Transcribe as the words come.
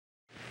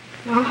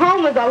Now,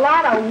 home is a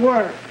lot of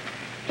work.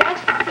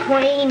 Just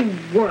plain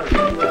work.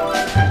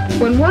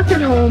 When work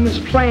at home is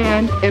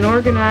planned and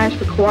organized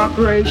for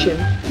cooperation,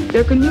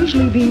 there can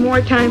usually be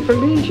more time for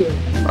leisure.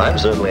 I'm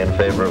certainly in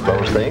favor of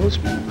those things.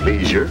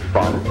 Leisure,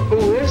 fun.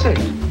 Who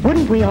isn't?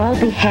 Wouldn't we all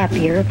be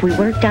happier if we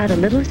worked out a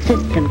little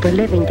system for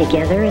living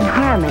together in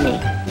harmony?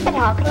 But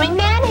how can we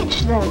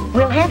manage them?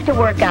 We'll have to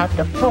work out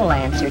the full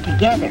answer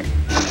together.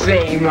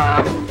 Say,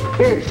 Mom,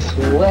 you're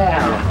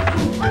swell.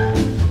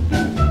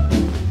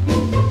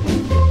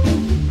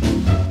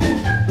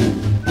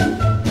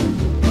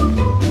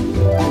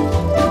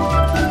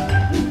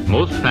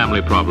 Most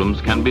family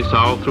problems can be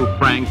solved through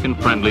frank and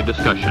friendly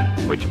discussion,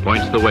 which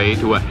points the way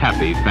to a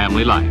happy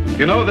family life.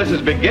 You know, this is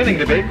beginning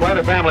to be quite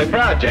a family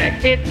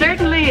project. It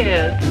certainly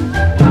is.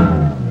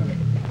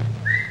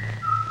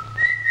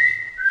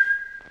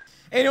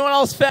 Anyone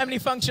else family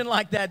function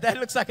like that? That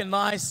looks like a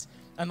nice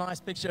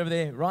picture over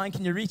there. Ryan,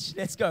 can you reach?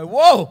 Let's go.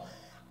 Whoa!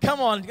 Come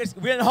on.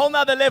 We're in a whole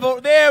nother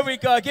level. There we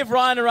go. Give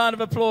Ryan a round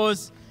of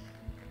applause.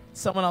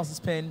 Someone else's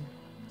pen.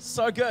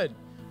 So good.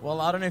 Well,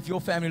 I don't know if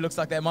your family looks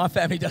like that. My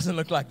family doesn't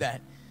look like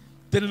that.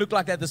 Didn't look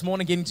like that this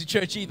morning getting to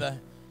church either,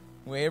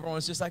 where everyone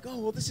was just like, oh,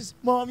 well, this is,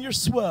 Mom, you're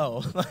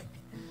swell. Like,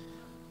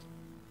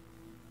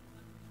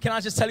 can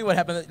I just tell you what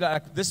happened?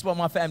 Like, this is what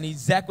my family,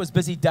 Zach was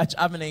busy Dutch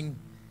ovening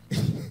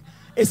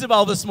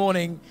Isabel this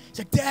morning. He's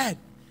like, Dad.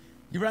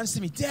 He runs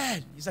to me,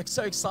 Dad. He's like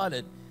so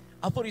excited.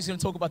 I thought he was going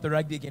to talk about the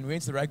rugby again. We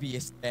went to the rugby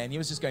yesterday, and he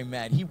was just going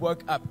mad. He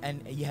woke up,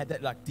 and he had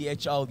that, like,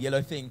 DHL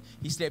yellow thing.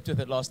 He slept with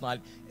it last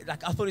night.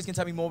 Like, I thought he was going to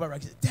tell me more about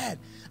rugby. He said, Dad,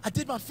 I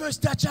did my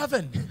first Dutch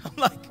oven. I'm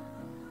like,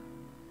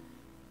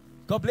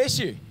 God bless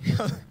you.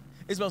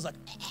 Isabel's like,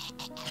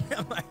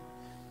 I'm like,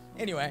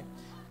 anyway.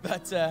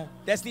 But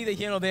that's neither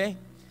here nor there.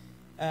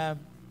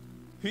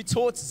 Who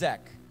taught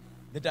Zach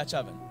the Dutch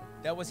oven?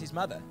 That was his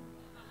mother.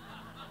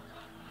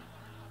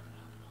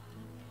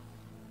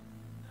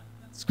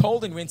 It's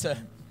cold in winter.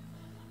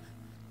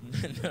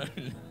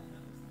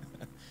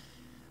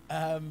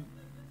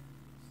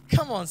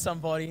 Come on,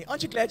 somebody.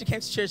 Aren't you glad you came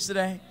to church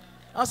today?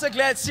 I'm so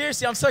glad.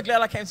 Seriously, I'm so glad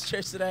I came to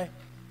church today.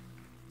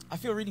 I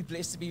feel really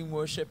blessed to be in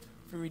worship.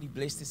 I feel really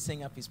blessed to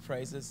sing up His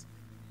praises.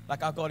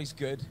 Like, our God is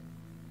good.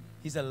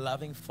 He's a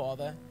loving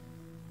Father.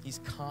 He's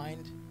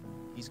kind.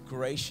 He's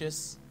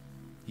gracious.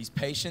 He's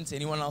patient.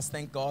 Anyone else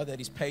thank God that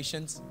He's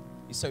patient?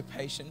 He's so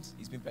patient.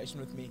 He's been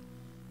patient with me.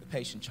 The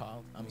patient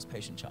child. I'm His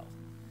patient child.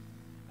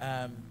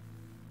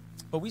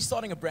 But we're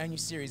starting a brand new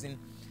series, and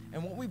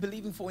what we're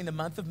believing for in the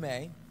month of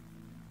May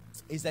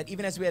is that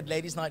even as we had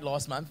Ladies' Night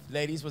last month,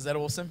 ladies, was that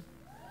awesome?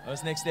 That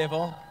was next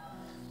level.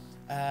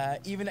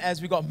 Even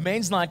as we got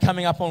Men's Night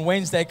coming up on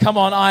Wednesday, come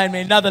on, Iron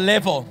Man, another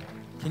level.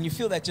 Can you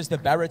feel that, just the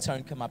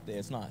baritone come up there?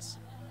 It's nice.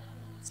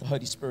 It's the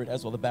Holy Spirit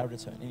as well, the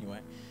baritone, anyway.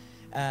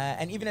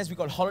 And even as we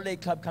got Holiday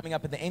Club coming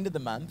up at the end of the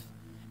month,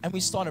 and we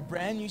start a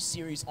brand new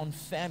series on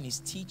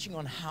families, teaching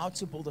on how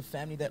to build a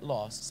family that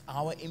lasts,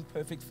 our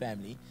imperfect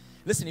family.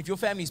 Listen, if your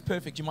family is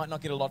perfect, you might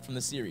not get a lot from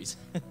the series.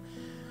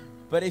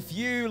 But if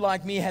you,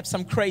 like me, have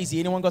some crazy,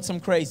 anyone got some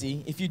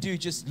crazy? If you do,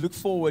 just look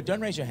forward.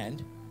 Don't raise your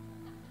hand.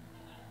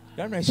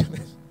 Don't raise your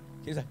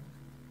hand.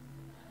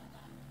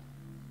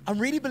 I'm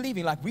really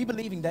believing, like we're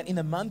believing that in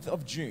the month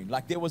of June,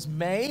 like there was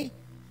May,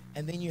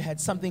 and then you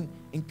had something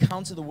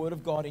encounter the Word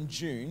of God in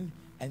June,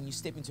 and you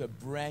step into a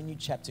brand new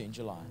chapter in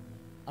July.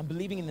 I'm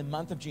believing in the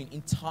month of June,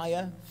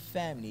 entire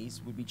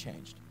families would be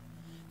changed.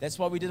 That's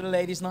why we did a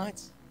ladies'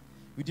 night.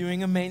 We're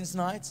doing a men's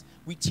night.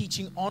 We're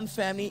teaching on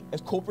family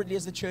as corporately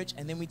as the church,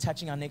 and then we're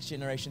touching our next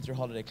generation through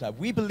Holiday Club.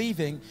 We're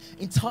believing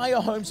entire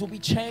homes will be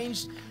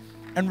changed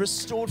and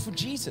restored for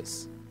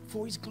Jesus,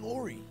 for His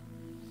glory.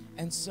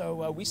 And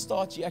so we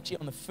start you actually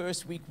on the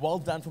first week. Well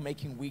done for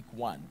making week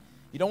 1.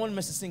 You don't want to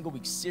miss a single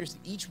week. Seriously,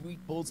 each week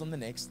builds on the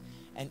next,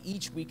 and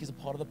each week is a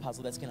part of the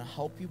puzzle that's going to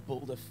help you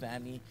build a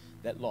family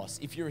that lasts.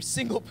 If you're a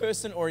single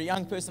person or a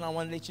young person, I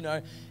want to let you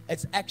know,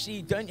 it's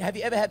actually, have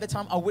you ever had the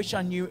time, I wish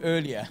I knew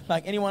earlier?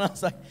 Like anyone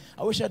else, like,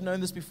 I wish I'd known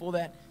this before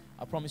that.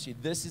 I promise you,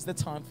 this is the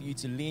time for you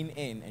to lean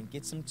in and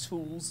get some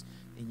tools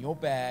in your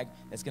bag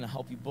that's going to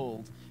help you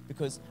build.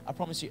 Because I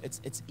promise you,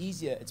 it's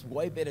easier, it's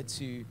way better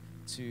to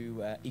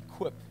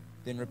equip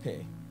than repair.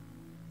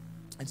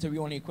 And so we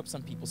want to equip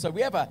some people. So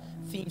we have a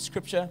theme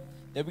scripture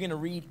that we're going to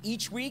read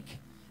each week.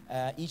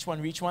 Each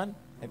one, reach one.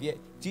 Do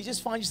you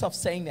just find yourself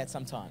saying that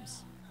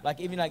sometimes? Like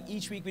even like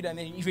each week we do, and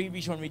then each week,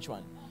 reach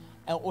one.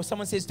 Or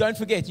someone says, don't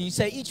forget. And you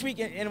say each week,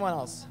 anyone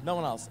else? No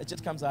one else. It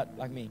just comes out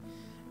like me.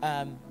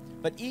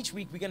 But each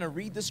week we're going to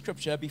read the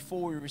scripture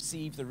before we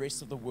receive the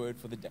rest of the word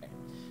for the day.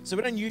 So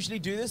we don't usually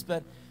do this,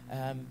 but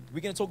we're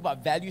going to talk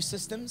about value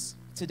systems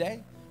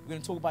today. We're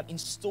going to talk about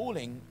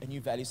installing a new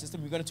value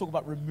system. We're going to talk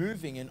about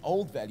removing an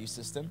old value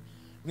system.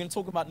 We're going to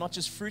talk about not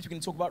just fruit, we're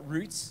going to talk about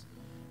roots.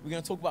 We're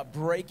going to talk about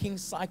breaking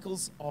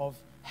cycles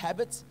of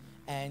habits,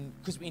 and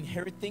because we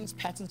inherit things,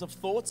 patterns of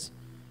thoughts.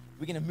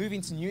 We're going to move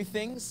into new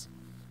things,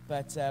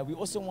 but we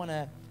also want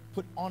to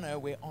put honor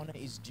where honor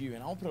is due.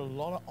 And I want to put a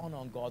lot of honor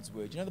on God's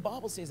word. You know, the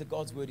Bible says that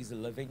God's word is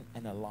living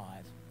and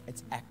alive.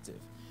 It's active.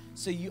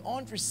 So you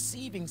aren't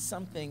receiving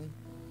something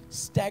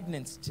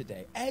stagnant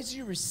today, as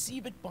you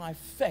receive it by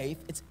faith,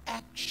 it's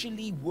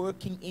actually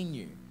working in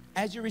you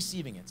as you're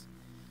receiving it.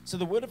 So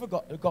the Word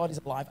of God is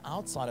alive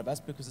outside of us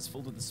because it's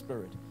filled with the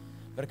Spirit.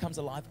 But it comes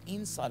alive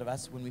inside of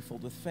us when we're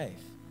filled with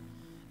faith.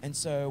 And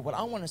so what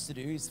I want us to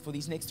do is for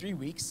these next 3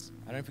 weeks,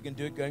 I don't know if we can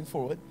do it going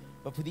forward,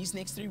 but for these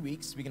next 3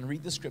 weeks, we're going to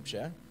read the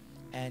Scripture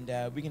and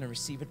we're going to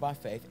receive it by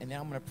faith. And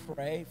now I'm going to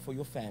pray for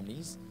your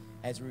families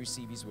as we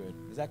receive His Word.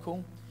 Is that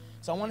cool?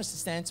 So I want us to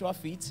stand to our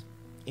feet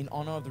in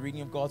honor of the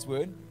reading of God's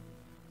Word.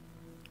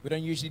 We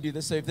don't usually do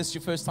this, so if this is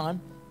your first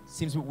time,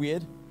 seems a bit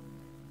weird,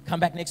 come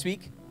back next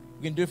week.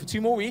 We're going to do it for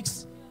 2 more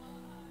weeks.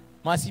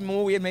 Might seem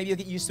more weird, maybe you'll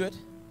get used to it.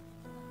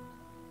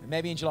 And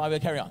maybe in July we'll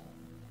carry on.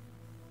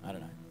 I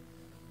don't know.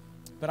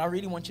 But I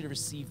really want you to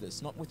receive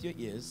this, not with your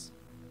ears.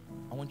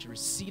 I want you to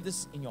receive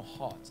this in your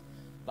heart.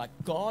 Like,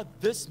 God,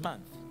 this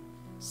month,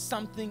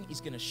 something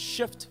is going to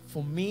shift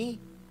for me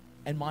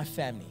and my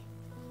family.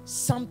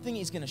 Something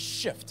is going to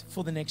shift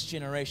for the next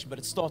generation, but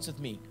it starts with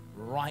me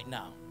right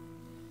now.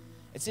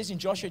 It says in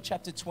Joshua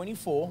chapter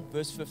 24,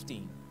 verse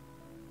 15,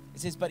 it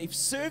says, but if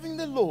serving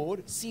the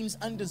Lord seems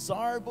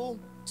undesirable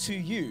to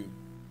you,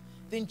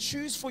 then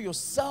choose for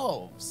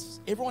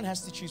yourselves. Everyone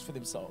has to choose for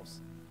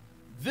themselves.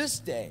 This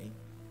day,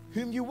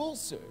 whom you will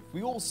serve.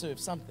 We all serve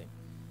something.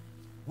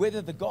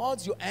 Whether the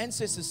gods your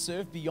ancestors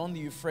served beyond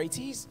the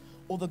Euphrates,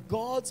 or the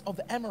gods of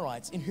the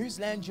Amorites, in whose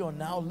land you are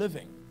now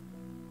living.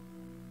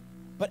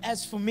 But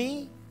as for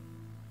me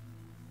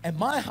and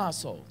my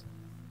household,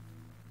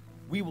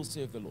 we will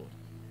serve the Lord.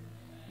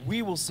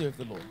 We will serve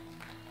the Lord.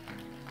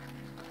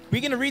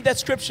 We're going to read that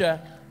scripture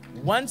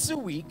once a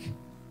week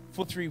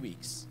for 3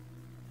 weeks.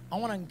 I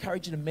want to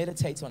encourage you to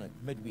meditate on it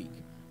midweek.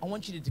 I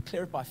want you to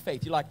declare it by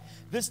faith. You're like,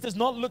 this does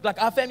not look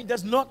like, our family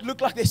does not look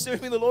like they're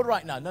serving the Lord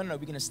right now. No, we're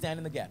going to stand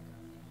in the gap.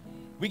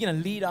 We're going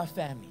to lead our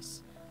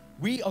families.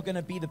 We are going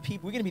to be the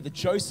people, we're going to be the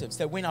Josephs,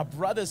 that when our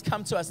brothers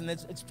come to us and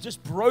it's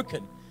just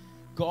broken,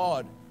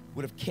 God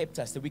would have kept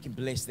us, that we can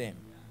bless them.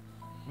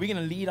 We're going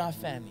to lead our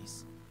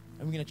families,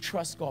 and we're going to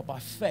trust God by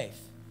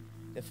faith,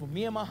 that for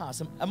me and my house,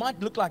 it might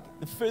look like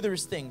the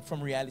furthest thing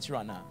from reality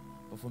right now,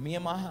 but for me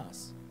and my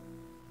house,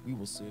 we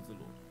will serve the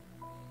Lord.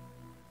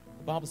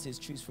 The Bible says,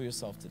 choose for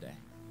yourself today.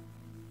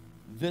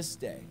 This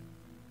day,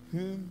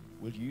 whom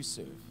will you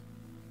serve?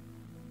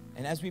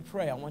 And as we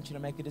pray, I want you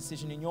to make a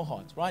decision in your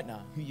heart right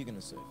now who you're going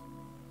to serve.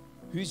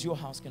 Who's your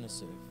house going to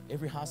serve?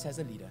 Every house has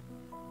a leader.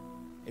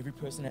 Every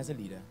person has a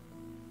leader.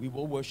 We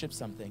will worship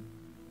something.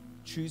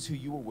 Choose who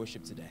you will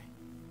worship today.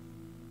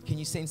 Can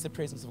you sense the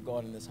presence of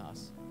God in this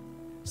house?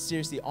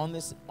 Seriously, on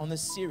this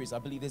series, I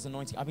believe there's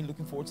anointing. I've been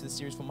looking forward to this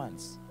series for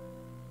months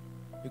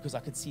because I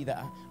could see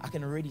that I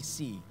can already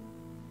see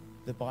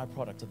the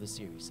byproduct of the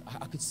series.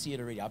 I could see it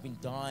already. I've been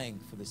dying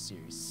for this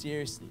series.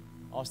 Seriously,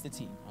 ask the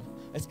team.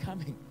 It's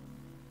coming.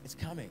 It's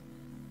coming.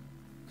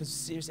 Because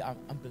seriously,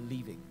 I'm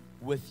believing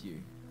with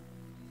you.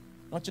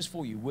 Not just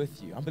for you,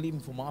 with you. I'm believing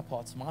for my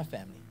parts, my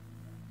family.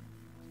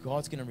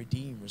 God's going to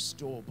redeem,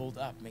 restore, build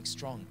up, make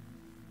strong.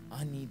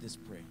 I need this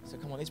prayer. So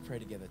come on, let's pray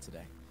together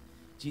today.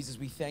 Jesus,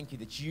 we thank you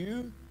that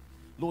you,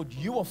 Lord,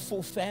 you are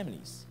for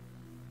families.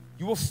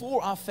 You are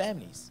for our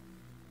families.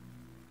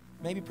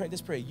 Maybe pray this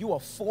prayer. You are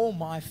for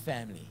my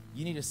family.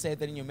 You need to say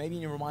that maybe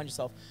you need to remind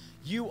yourself,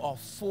 you are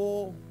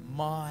for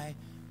my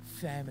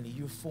family.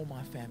 You're for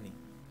my family.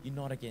 You're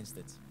not against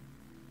it.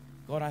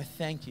 God, I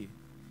thank you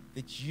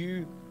that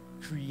you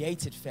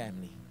created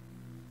family,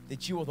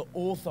 that you are the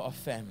author of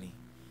family,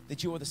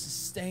 that you are the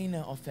sustainer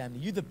of family.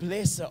 You're the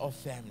blesser of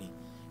family.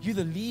 You're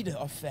the leader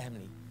of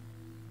family.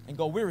 And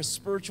God, we're a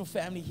spiritual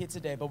family here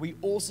today, but we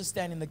also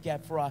stand in the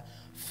gap for our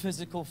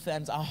physical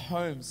families, our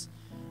homes,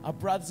 our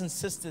brothers and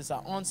sisters,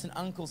 our aunts and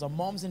uncles, our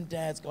moms and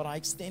dads, God, our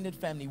extended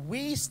family.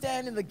 We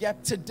stand in the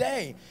gap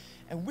today,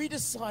 and we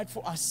decide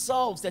for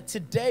ourselves that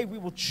today we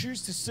will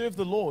choose to serve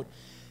the Lord,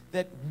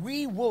 that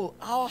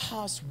our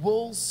house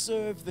will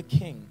serve the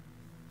King.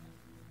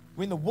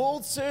 When the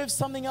world serves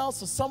something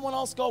else or someone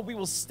else, God, we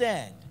will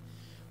stand.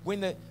 When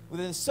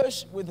the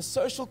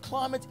social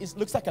climate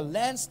looks like a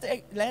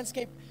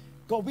landscape,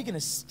 God, we're going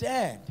to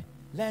stand.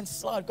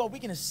 Landslide, God, we're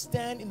going to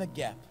stand in the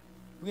gap.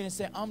 We're going to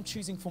say, I'm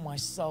choosing for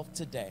myself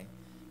today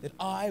that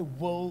I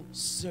will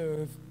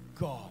serve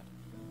God.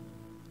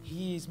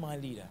 He is my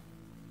leader.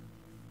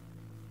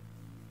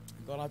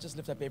 God, I just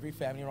lift up every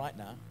family right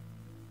now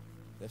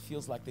that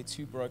feels like they're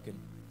too broken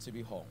to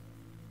be whole.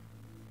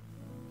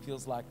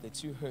 Feels like they're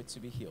too hurt to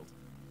be healed.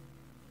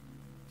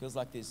 Feels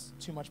like there's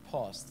too much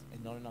past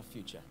and not enough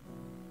future.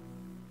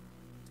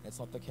 That's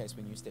not the case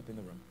when you step in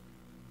the room.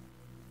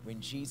 When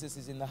Jesus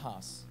is in the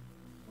house,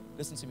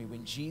 listen to me,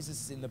 when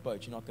Jesus is in the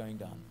boat, you're not going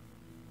down.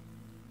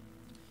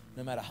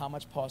 No matter how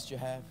much past you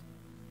have,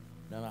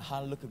 no matter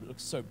how it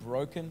looks so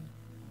broken,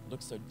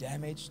 looks so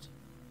damaged,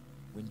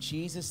 when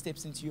Jesus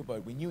steps into your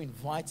boat, when you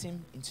invite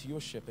him into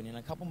your ship, and in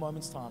a couple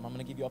moments' time, I'm going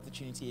to give you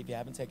opportunity, if you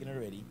haven't taken it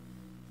already,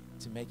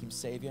 to make him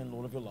Savior and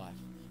Lord of your life.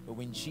 But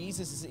when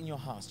Jesus is in your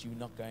house, you're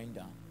not going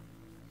down.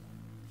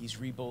 He's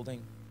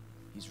rebuilding,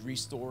 he's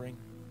restoring,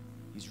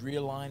 he's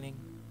realigning,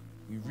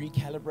 we're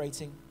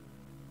recalibrating.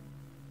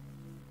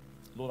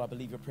 Lord, I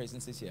believe your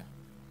presence is here.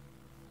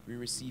 We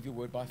receive your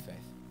word by faith.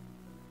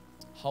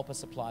 Help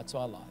us apply it to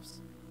our lives.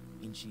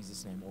 In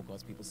Jesus' name, all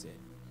God's people said.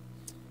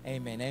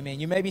 Amen, amen.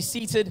 You may be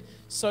seated.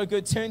 So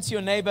good. Turn to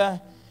your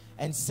neighbor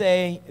and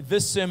say,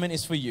 this sermon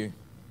is for you.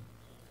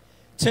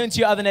 Turn to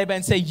your other neighbor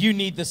and say, you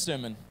need this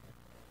sermon.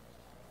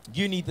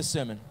 You need the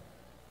sermon.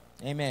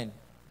 Amen.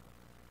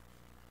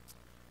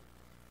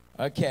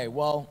 Okay,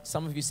 well,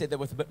 some of you said that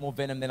with a bit more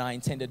venom than I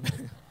intended.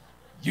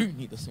 You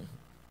need the sermon.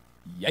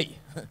 Yay.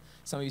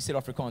 Some of you said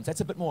Afrikaans.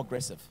 That's a bit more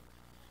aggressive.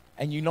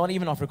 And you're not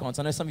even Afrikaans.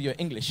 I know some of you are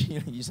English.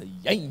 You say,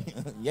 yay.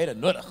 Yay to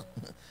nodig.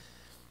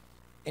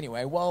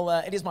 Anyway, well,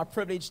 it is my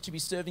privilege to be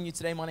serving you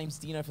today. My name's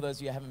Dino, for those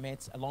of you I haven't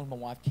met, along with my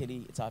wife,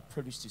 Kelly. It's our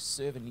privilege to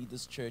serve and lead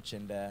this church,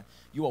 and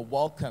you are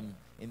welcome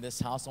in this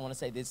house. I want to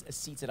say there's a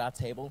seat at our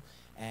table,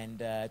 and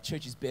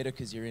church is better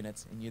because you're in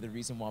it, and you're the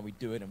reason why we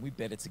do it, and we're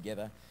better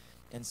together.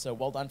 And so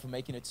well done for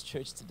making it to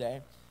church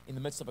today in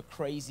the midst of a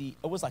crazy,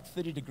 it was like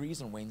 30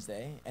 degrees on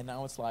Wednesday, and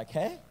now it's like,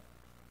 hey,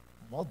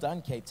 well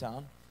done, Cape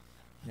Town.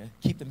 Yeah,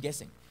 keep them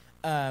guessing.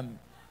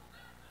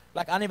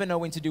 Like, I never know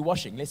when to do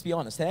washing, let's be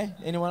honest, hey?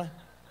 Anyone?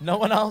 No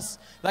one else?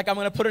 Like, I'm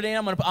going to put it in,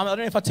 I don't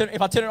know if I turn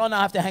it on,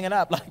 I have to hang it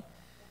up. Like,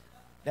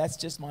 that's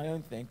just my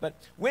own thing. But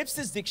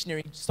Webster's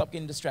dictionary, stop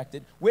getting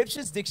distracted.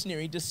 Webster's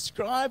dictionary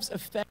describes a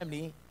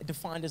family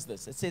defined as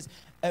this. It says,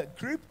 a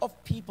group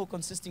of people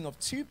consisting of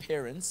two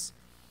parents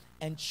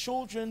and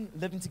children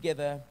living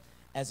together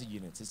as a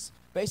unit. It's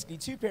basically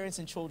two parents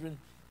and children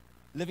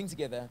living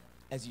together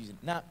as a unit.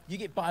 Now, you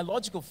get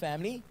biological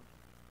family,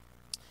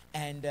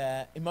 and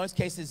in most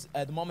cases,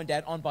 the mom and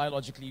dad aren't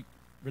biologically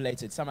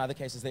related. Some other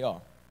cases, they are.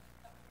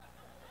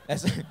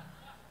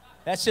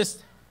 That's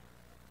just...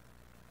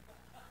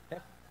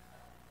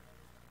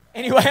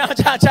 Anyway, I'm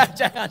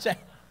joking.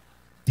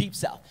 Deep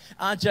South.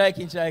 I'm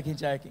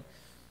joking.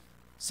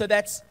 So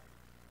that's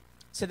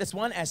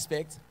one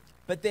aspect.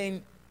 But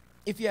then,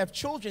 if you have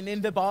children,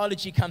 then the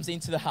biology comes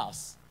into the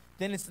house.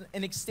 Then it's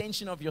an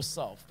extension of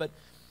yourself. But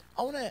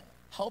I want to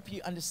help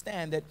you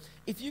understand that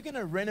if you're going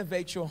to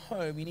renovate your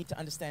home, you need to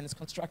understand its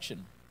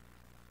construction.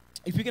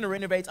 If you're going to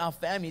renovate our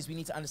families, we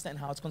need to understand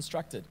how it's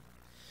constructed.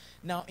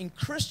 Now, in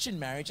Christian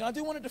marriage, and I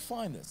do want to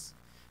define this,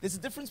 there's a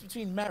difference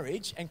between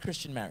marriage and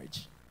Christian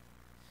marriage.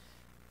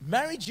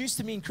 Marriage used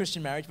to mean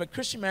Christian marriage, but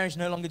Christian marriage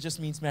no longer just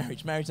means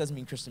marriage. Marriage doesn't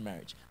mean Christian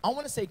marriage. I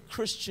want to say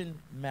Christian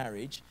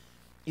marriage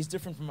is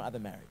different from other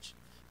marriage.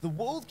 The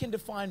world can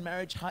define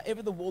marriage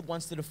however the world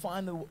wants to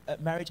define the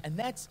marriage, and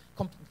that's,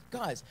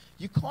 guys,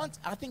 you can't,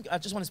 I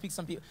just want to speak to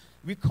some people,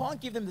 we can't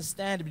give them the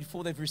standard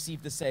before they've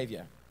received the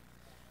Savior.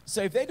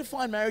 So if they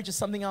define marriage as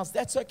something else,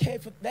 that's okay,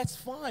 that's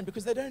fine,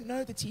 because they don't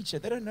know the teacher,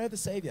 they don't know the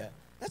Savior.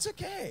 That's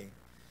okay.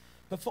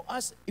 But for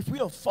us, if we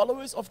are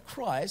followers of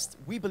Christ,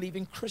 we believe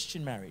in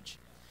Christian marriage.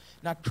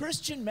 Now,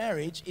 Christian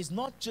marriage is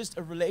not just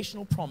a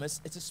relational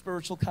promise, it's a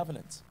spiritual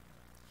covenant.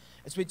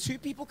 It's where two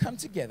people come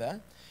together,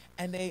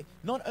 and they're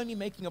not only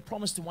making a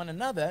promise to one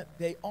another,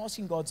 they're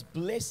asking God's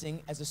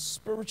blessing as a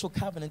spiritual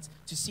covenant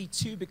to see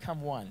two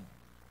become one.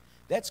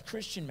 That's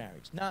Christian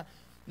marriage. Now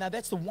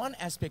that's the one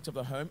aspect of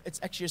the home. It's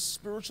actually a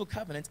spiritual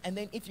covenant. And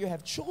then if you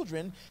have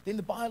children, then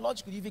the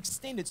biological, you've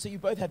extended. So you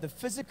both have the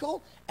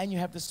physical and you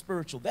have the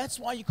spiritual. That's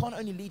why you can't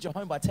only lead your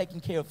home by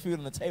taking care of food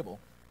on the table.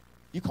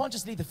 You can't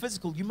just lead the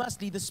physical. You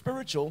must lead the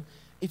spiritual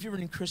if you're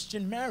in a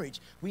Christian marriage.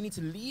 We need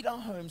to lead our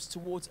homes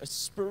towards a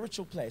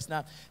spiritual place.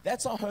 Now,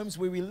 that's our homes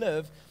where we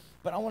live.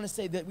 But I want to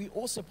say that we're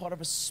also part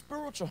of a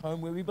spiritual home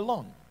where we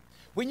belong.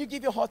 When you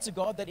give your heart to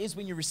God, that is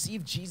when you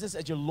receive Jesus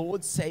as your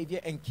Lord, Savior,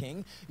 and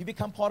King, you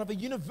become part of a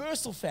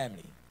universal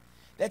family.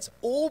 That's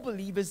all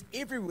believers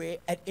everywhere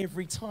at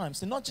every time.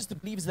 So not just the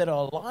believers that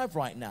are alive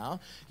right now,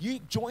 you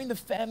join the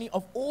family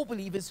of all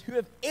believers who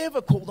have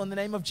ever called on the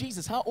name of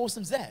Jesus. How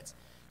awesome is that?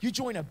 You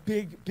join a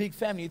big, big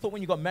family. You thought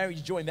when you got married,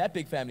 you joined that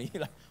big family.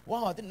 You're like,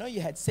 wow, I didn't know you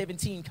had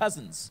 17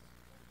 cousins.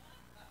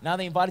 Now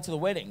they're invited to the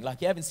wedding.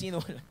 Like, you haven't seen the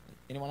wedding.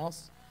 Anyone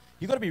else?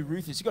 You've got to be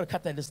ruthless. You've got to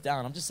cut that list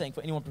down. I'm just saying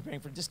for anyone preparing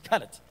for it, just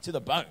cut it to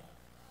the bone.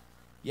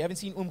 You haven't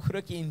seen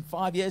Khruki in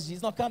 5 years,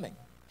 he's not coming.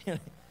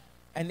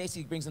 Unless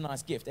he brings a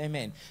nice gift.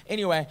 Amen.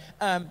 Anyway,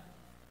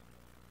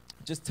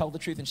 just tell the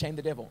truth and shame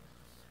the devil.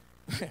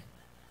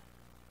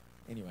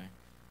 Anyway,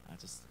 I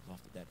just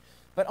laughed at that.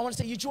 But I want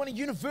to say you join a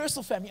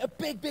universal family, a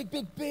big, big,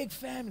 big, big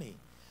family.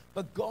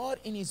 But God,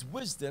 in his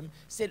wisdom,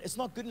 said it's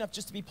not good enough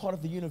just to be part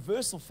of the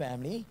universal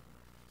family.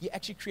 He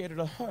actually created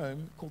a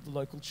home called the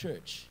local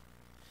church.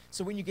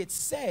 So when you get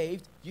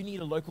saved, you need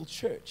a local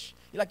church.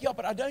 You're like, yeah,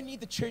 but I don't need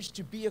the church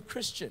to be a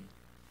Christian.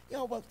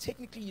 Yeah, well,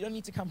 technically, you don't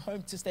need to come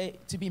home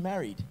to be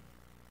married.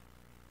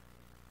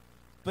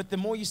 But the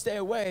more you stay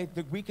away,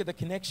 the weaker the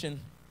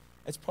connection.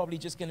 It's probably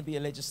just going to be a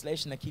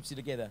legislation that keeps you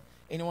together.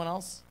 Anyone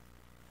else?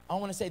 I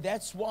want to say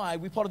that's why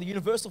we're part of the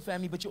universal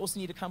family, but you also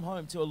need to come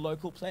home to a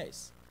local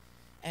place.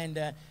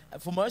 And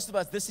for most of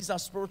us, this is our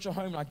spiritual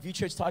home, like View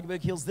Church,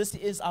 Tigerberg Hills. This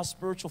is our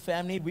spiritual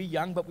family. We're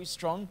young, but we're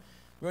strong.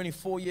 We're only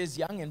 4 years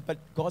young, but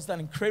God's done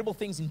incredible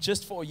things in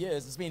just 4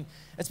 years. It's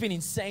been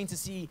insane to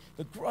see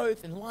the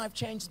growth and life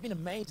change. It's been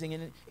amazing.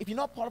 And if you're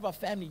not part of our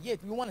family yet,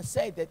 we want to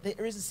say that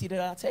there is a seat at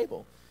our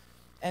table.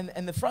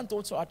 And the front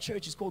door to our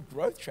church is called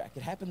Growth Track.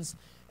 It happens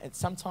at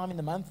some time in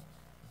the month.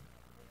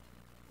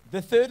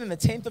 The 3rd and the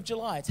 10th of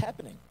July, it's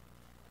happening.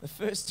 The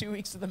first 2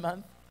 weeks of the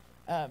month.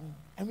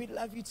 And we'd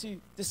love you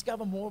to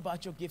discover more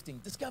about your gifting,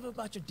 discover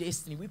about your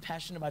destiny. We're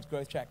passionate about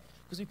Growth Track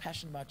because we're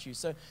passionate about you.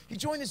 So you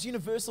join this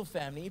universal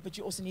family, but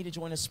you also need to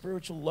join a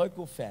spiritual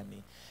local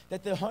family.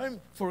 That the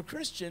home for a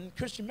Christian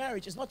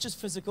marriage is not just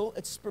physical,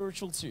 it's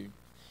spiritual too.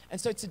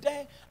 And so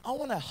today, I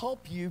want to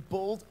help you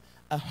build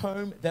a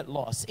home that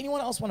lasts.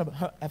 Anyone else want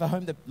to have a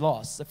home that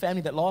lasts? A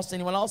family that lasts?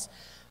 Anyone else?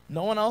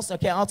 No one else?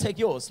 Okay, I'll take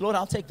yours. Lord,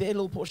 I'll take their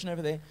little portion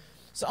over there.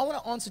 So I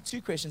want to answer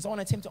 2 questions. I want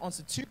to attempt to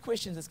answer 2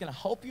 questions that's going to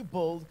help you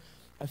build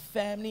a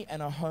family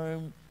and a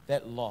home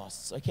that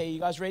lasts. Okay, you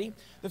guys ready?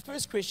 The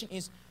first question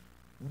is,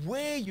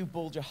 where you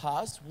build your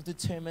house will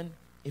determine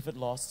if it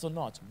lasts or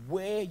not.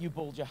 Where you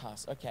build your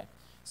house. Okay,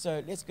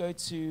 so let's go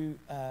to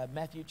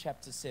Matthew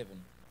chapter 7.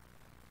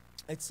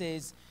 It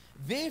says,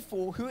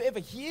 therefore, whoever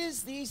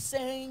hears these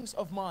sayings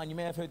of mine, you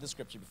may have heard the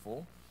scripture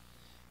before,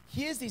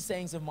 hears these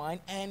sayings of mine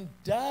and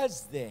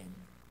does them,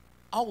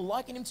 I will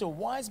liken him to a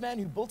wise man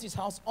who built his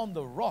house on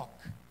the rock.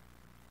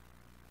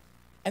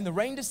 And the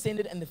rain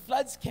descended, and the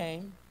floods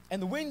came,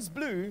 and the winds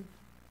blew,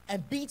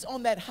 and beat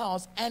on that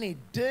house, and it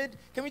did,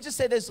 can we just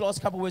say those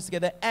last couple words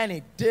together? And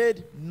it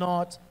did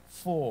not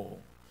fall.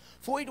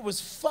 For it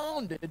was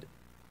founded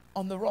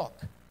on the rock.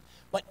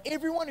 But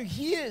everyone who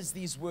hears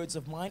these words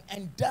of mine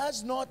and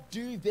does not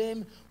do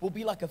them will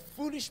be like a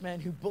foolish man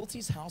who built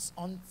his house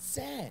on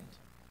sand.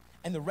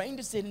 And the rain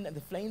descended, and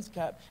the flames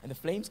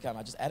came.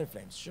 I just added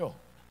flames, sure.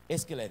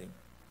 Escalating.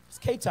 It's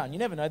Cape Town. You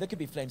never know. There could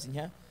be flames in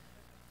here.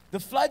 The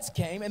floods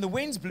came, and the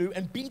winds blew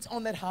and beat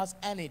on that house,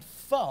 and it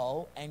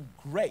fell, and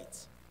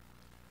great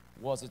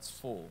was its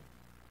fall.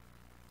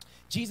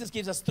 Jesus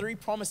gives us 3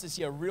 promises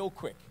here real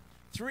quick.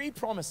 3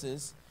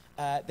 promises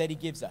that he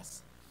gives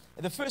us.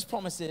 The first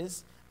promise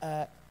is,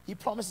 he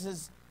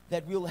promises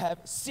that we'll have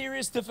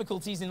serious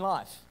difficulties in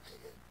life.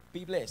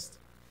 Be blessed.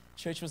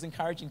 Church was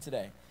encouraging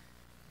today.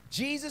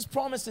 Jesus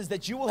promises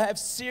that you will have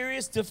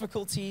serious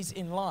difficulties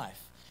in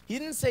life. He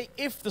didn't say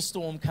if the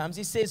storm comes,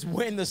 he says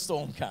when the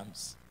storm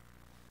comes.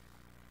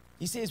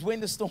 He says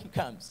when the storm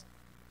comes.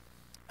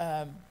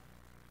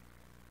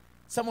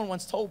 Someone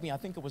once told me, I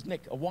think it was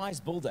Nick, a wise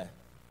builder.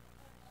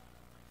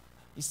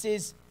 He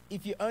says,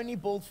 if you only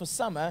build for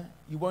summer,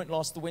 you won't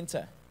last the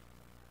winter.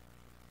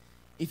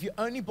 If you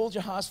only build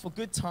your house for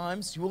good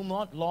times, you will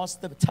not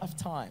last the tough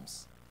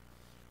times.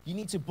 You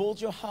need to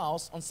build your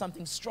house on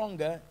something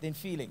stronger than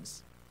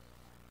feelings.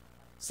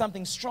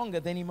 Something stronger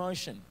than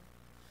emotion.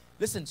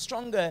 Listen,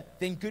 stronger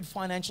than good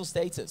financial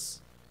status.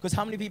 Because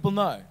how many people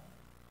know?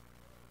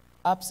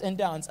 Ups and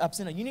downs, ups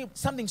and downs. You need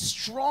something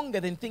stronger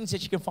than things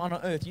that you can find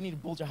on earth. You need to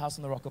build your house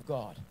on the rock of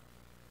God.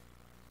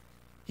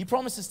 He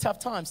promises tough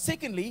times.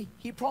 Secondly,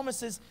 he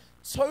promises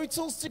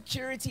total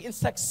security and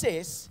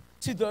success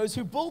to those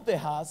who build their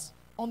house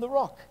on the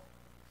rock.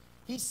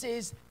 He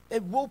says they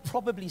will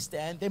probably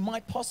stand. They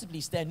might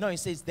possibly stand. No, he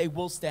says they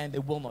will stand. They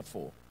will not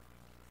fall.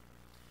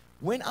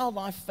 When our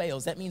life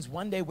fails, that means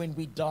one day when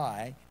we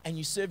die and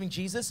you're serving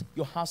Jesus,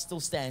 your house still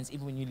stands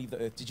even when you leave the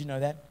earth. Did you know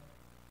that?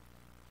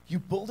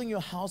 You're building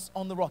your house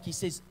on the rock. He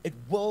says it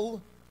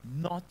will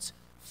not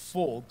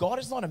fall. God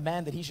is not a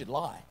man that he should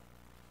lie.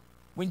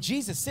 When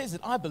Jesus says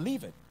it, I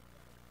believe it.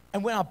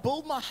 And when I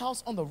build my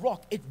house on the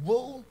rock, it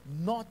will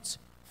not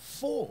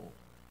fall.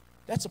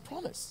 That's a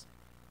promise.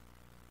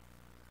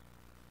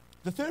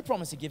 The third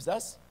promise he gives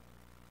us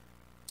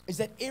is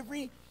that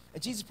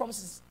Jesus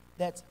promises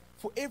that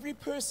for every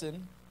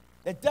person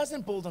that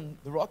doesn't build on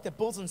the rock, that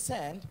builds on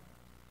sand,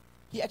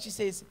 he actually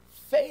says,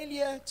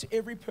 failure to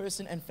every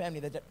person and family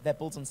that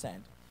builds on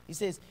sand. He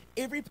says,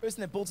 every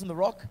person that builds on the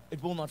rock,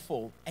 it will not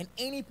fall. And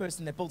any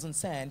person that builds on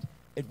sand,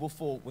 it will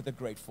fall with a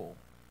great fall.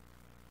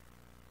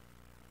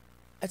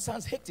 It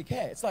sounds hectic,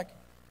 hey? It's like,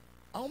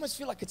 I almost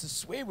feel like it's a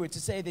swear word to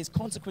say there's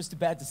consequence to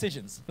bad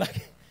decisions.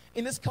 Like,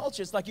 in this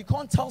culture, it's like you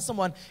can't tell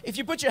someone, if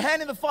you put your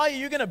hand in the fire,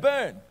 you're going to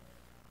burn.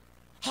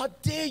 How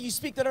dare you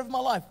speak that over my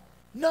life?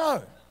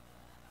 No.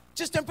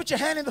 Just don't put your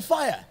hand in the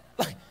fire.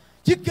 Like,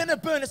 you're going to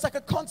burn. It's like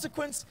a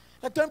consequence.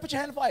 Like, don't put your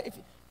hand in the fire.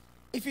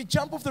 If you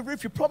jump off the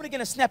roof, you're probably going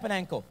to snap an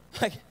ankle.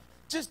 Like,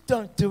 just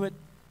don't do it.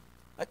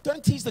 Like,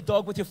 don't tease the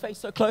dog with your face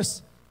so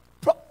close.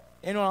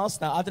 Anyone else?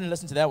 No, I didn't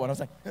listen to that one. I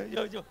was like,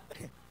 yo.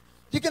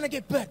 You're going to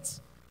get bit.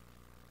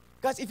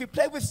 Guys, if you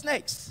play with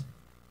snakes,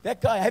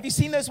 that guy, have you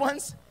seen those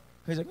ones?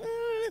 He's like,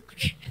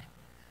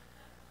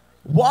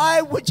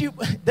 why would you,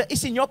 the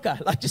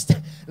isinyoka, like just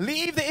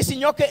leave the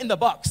isinyoka in the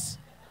box.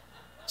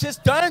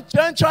 Just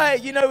don't try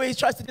it. You know where he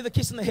tries to do the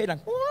kiss on the head.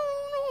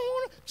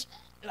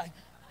 Like,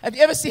 have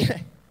you ever seen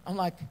it? I'm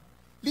like,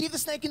 leave the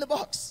snake in the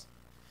box.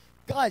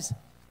 Guys,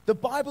 the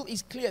Bible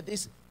is clear.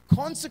 There's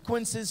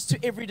consequences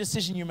to every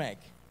decision you make.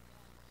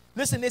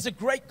 Listen,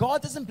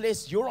 God doesn't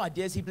bless your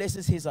ideas. He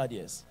blesses his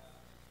ideas.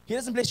 He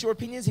doesn't bless your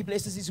opinions. He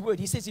blesses his word.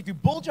 He says, if you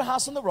build your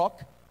house on the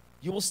rock,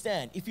 you will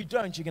stand. If you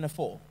don't, you're going to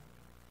fall.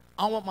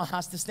 I want my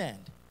house to stand.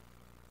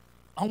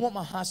 I want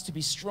my house to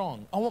be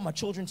strong. I want my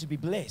children to be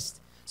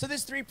blessed. So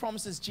there's 3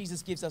 promises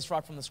Jesus gives us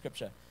right from the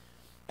scripture.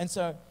 And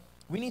so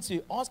we need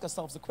to ask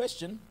ourselves the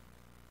question,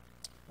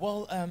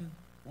 well,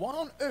 why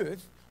on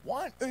earth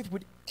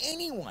would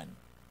anyone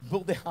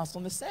build their house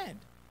on the sand?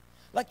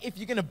 Like, if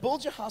you're going to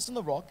build your house on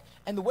the rock,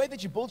 and the way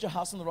that you build your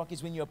house on the rock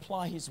is when you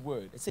apply His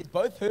word. It said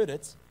both heard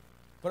it,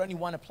 but only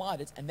one applied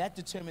it, and that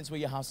determines where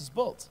your house is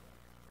built.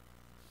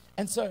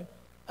 And so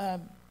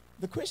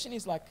the question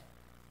is like,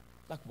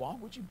 why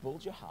would you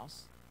build your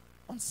house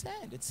on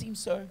sand? It seems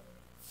so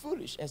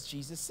foolish, as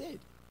Jesus said.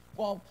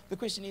 Well, the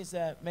question is,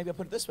 maybe I'll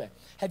put it this way.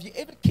 Have you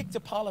ever kicked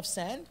a pile of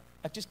sand?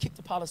 Like, just kicked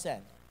a pile of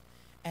sand.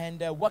 And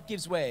what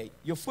gives way?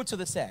 Your foot or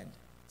the sand?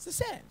 It's the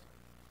sand.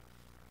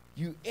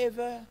 You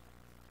ever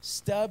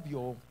stub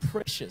your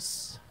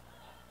precious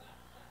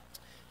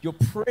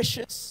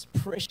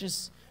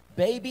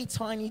baby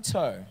tiny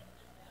toe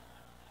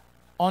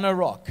on a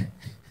rock?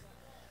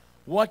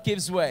 What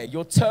gives way?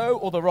 Your toe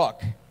or the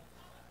rock?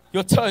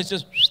 Your toe is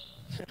just,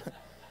 you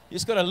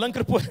just got to link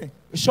it up,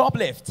 sharp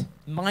left,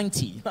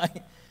 90,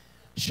 like,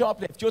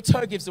 sharp left. Your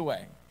toe gives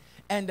away.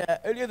 And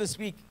earlier this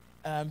week,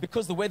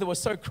 because the weather was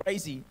so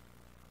crazy,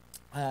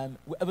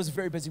 it was a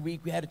very busy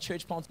week. We had a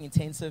church planting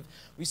intensive.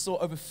 We saw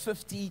over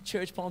 50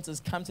 church planters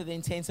come to the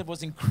intensive. It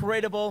was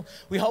incredible.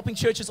 We're helping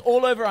churches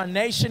all over our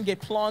nation get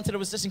planted. It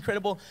was just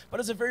incredible. But it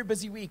was a very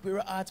busy week. We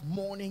were out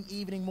morning,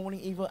 evening,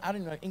 I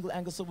don't know, Ingle,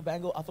 Angle, Silver,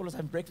 Bangle. I thought I was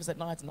having breakfast at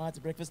night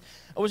at breakfast.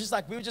 It was just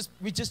like,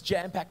 we just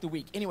jam-packed the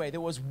week. Anyway, there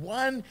was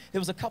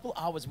a couple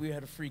hours we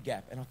had a free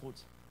gap. And I thought,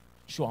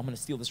 sure, I'm going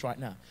to steal this right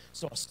now.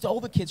 So I stole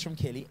the kids from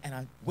Kelly and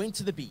I went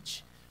to the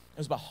beach. It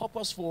was about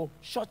 4:30,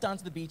 shot down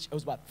to the beach. It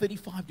was about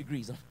 35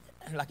 degrees,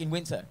 like in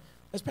winter.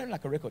 It was probably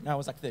like a record. No, it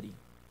was like 30.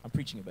 I'm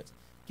preaching a bit.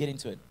 Get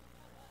into it.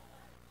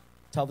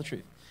 Tell the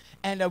truth.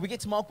 And we get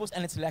to Malkbos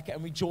and it's lekker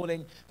and we're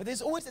jawling. But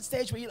there's always that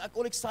stage where you're like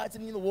all excited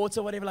and in the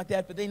water, whatever like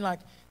that. But then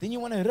you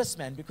want to rest,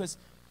 man, because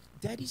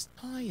daddy's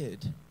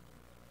tired.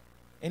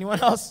 Anyone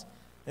else?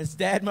 It's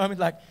dad moment.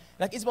 Like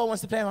Isabel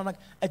wants to play. I'm like,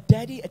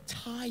 daddy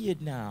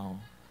tired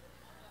now.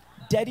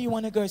 Daddy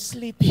want to go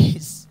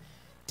sleepies.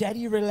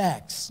 Daddy,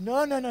 relax.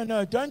 No,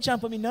 don't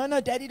jump on me.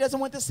 No, daddy doesn't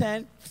want the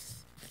sand.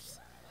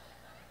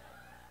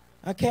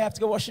 Okay, I have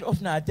to go wash it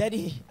off now.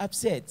 Daddy,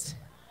 upset.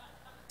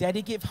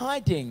 Daddy, give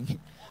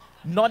hiding.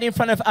 Not in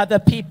front of other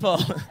people.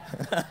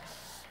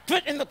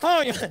 Put in the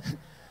car.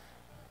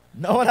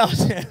 No one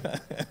else.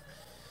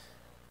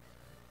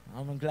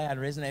 I'm glad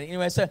I resonated.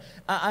 Anyway, so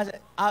I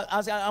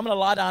was like, I'm going to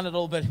lie down a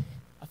little bit.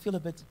 I'm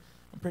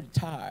pretty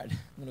tired.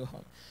 I'm going to go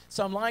home.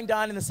 So I'm lying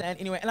down in the sand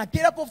anyway, and I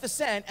get up off the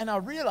sand, and I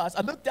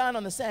look down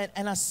on the sand,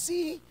 and I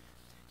see,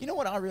 you know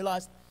what I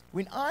realized?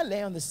 When I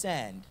lay on the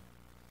sand,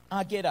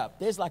 I get up.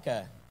 There's like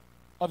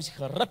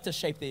obviously a ripta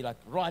shape there, like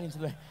right into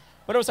the,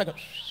 but it was like I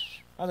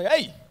was like,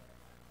 hey!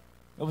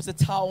 It was a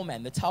towel,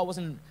 man. The towel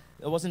wasn't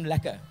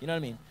lekker, you know what I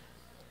mean?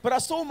 But I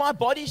saw my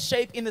body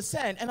shape in the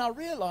sand, and I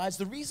realized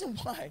the reason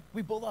why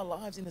we build our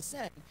lives in the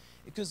sand,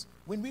 because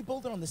when we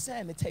build it on the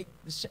sand,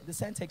 the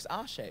sand takes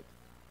our shape.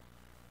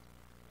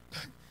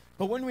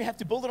 But when we have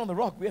to build it on the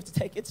rock, we have to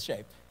take its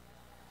shape.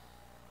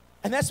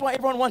 And that's why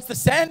everyone wants the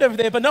sand over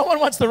there, but no one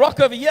wants the rock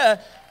over here.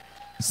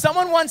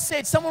 Someone once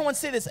said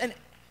this, and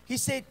he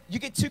said, you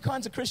get two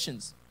kinds of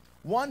Christians.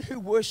 One who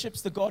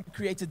worships the God who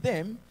created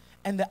them,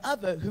 and the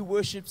other who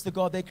worships the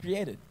God they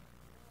created.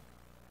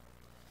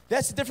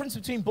 That's the difference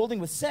between building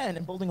with sand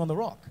and building on the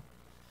rock.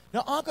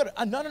 Now, no,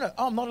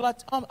 I'm not allowed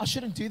to, I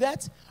shouldn't do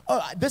that.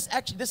 Oh, this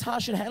is how I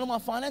should handle my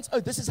finance.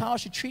 Oh, this is how I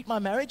should treat my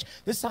marriage.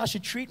 This is how I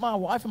should treat my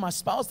wife and my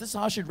spouse. This is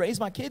how I should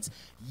raise my kids.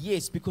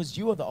 Yes, because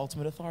you are the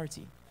ultimate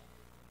authority.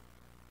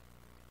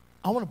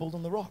 I want to build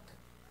on the rock.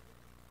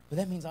 But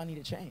that means I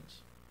need to change.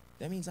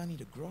 That means I need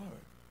to grow.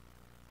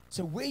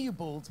 So where you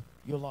build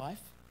your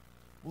life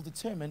will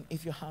determine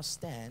if your house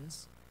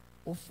stands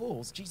or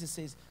falls. Jesus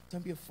says,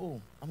 don't be a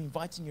fool. I'm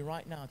inviting you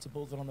right now to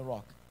build it on the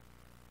rock.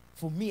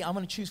 For me, I'm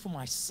going to choose for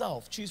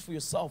myself. Choose for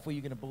yourself where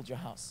you're going to build your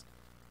house.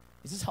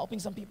 Is this helping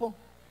some people?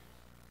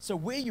 So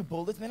where you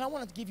build it, then I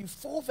want to give you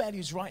 4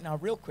 values right now,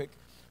 real quick.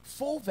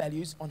 4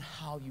 values on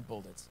how you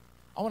build it.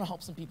 I want to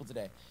help some people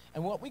today.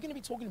 And what we're going to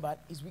be talking about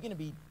is we're going to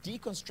be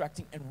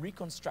deconstructing and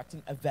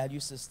reconstructing a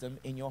value system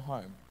in your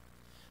home.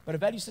 But a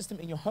value system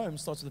in your home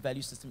starts with a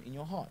value system in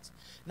your heart.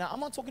 Now, I'm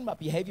not talking about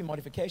behavior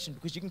modification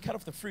because you can cut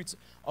off the fruits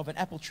of an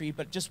apple tree,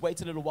 but just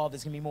wait a little while,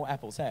 there's going to be more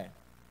apples, hey?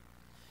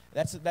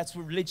 That's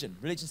religion.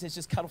 Religion says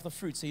just cut off the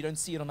fruit so you don't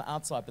see it on the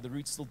outside, but the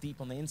root's still deep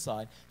on the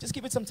inside. Just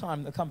give it some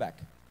time, they'll come back.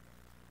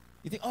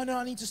 You think, oh no,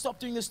 I need to stop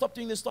doing this, start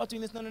doing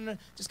this. No.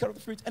 Just cut off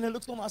the fruit, and it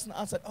looks all nice on the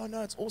outside. Oh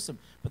no, it's awesome.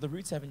 But the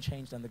roots haven't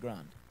changed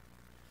underground.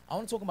 I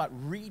want to talk about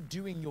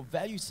redoing your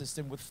value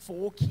system with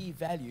 4 key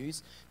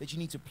values that you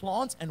need to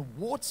plant and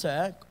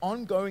water,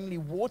 ongoingly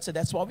water.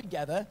 That's why we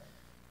gather.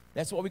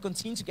 That's why we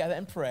continue to gather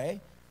and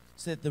pray,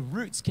 so that the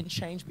roots can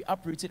change, be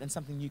uprooted, and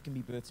something new can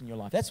be birthed in your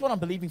life. That's what I'm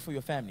believing for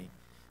your family.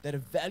 That a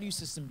value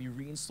system be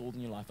reinstalled in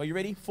your life. Are you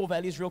ready? 4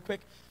 values real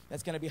quick.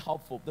 That's going to be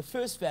helpful. The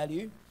first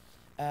value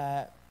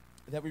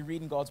that we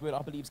read in God's word,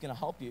 I believe is going to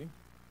help you,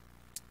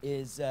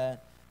 is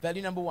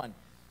value number 1.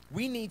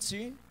 We need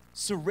to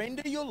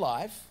surrender your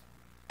life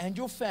and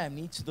your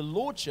family to the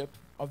lordship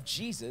of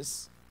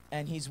Jesus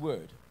and his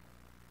word.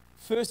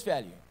 First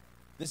value.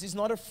 This is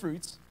not a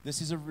fruit,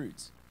 this is a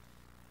root.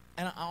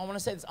 And I want to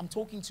say this, I'm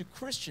talking to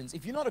Christians.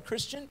 If you're not a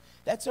Christian,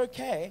 that's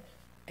okay.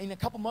 In a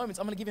couple moments,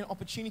 I'm going to give you an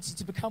opportunity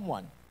to become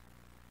one,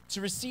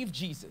 to receive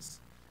Jesus,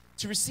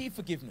 to receive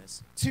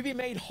forgiveness, to be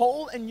made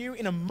whole and new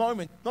in a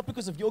moment, not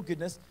because of your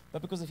goodness,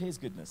 but because of his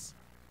goodness.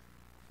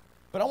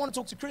 But I want to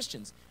talk to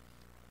Christians.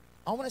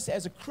 I want to say,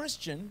 as a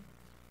Christian,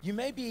 you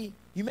may be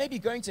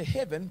going to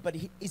heaven, but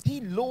is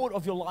he Lord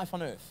of your life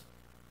on earth?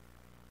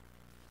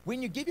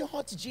 When you give your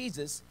heart to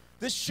Jesus,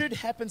 this should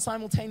happen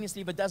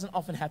simultaneously, but doesn't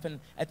often happen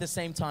at the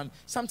same time.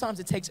 Sometimes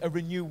it takes a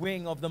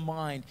renewing of the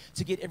mind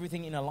to get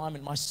everything in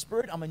alignment. My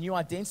spirit, I'm a new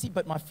identity,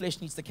 but my flesh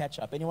needs to catch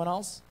up. Anyone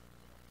else?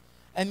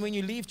 And when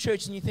you leave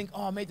church and you think,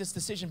 oh, I made this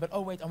decision, but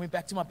oh, wait, I went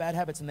back to my bad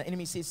habits. And the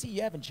enemy says, see,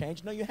 you haven't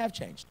changed. No, you have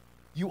changed.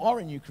 You are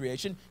a new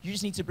creation. You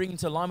just need to bring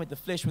into alignment the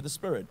flesh with the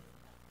spirit.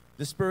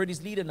 The spirit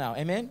is leader now.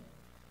 Amen?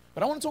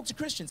 But I want to talk to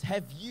Christians.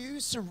 Have you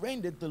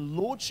surrendered the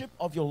lordship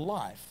of your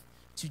life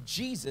to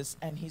Jesus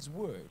and his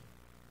word?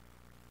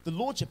 The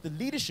lordship, the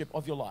leadership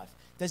of your life.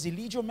 Does he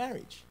lead your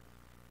marriage?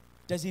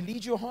 Does he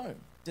lead your home?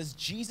 Does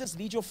Jesus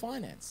lead your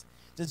finance?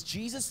 Does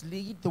Jesus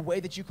lead the way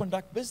that you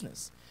conduct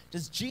business?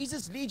 Does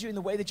Jesus lead you in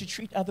the way that you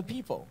treat other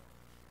people?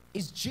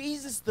 Is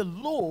Jesus the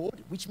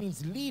Lord, which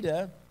means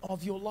leader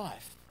of your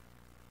life?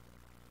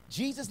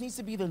 Jesus needs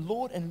to be the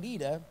Lord and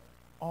leader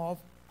of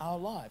our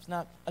lives.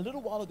 Now, a little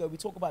while ago, we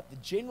talked about the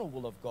general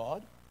will of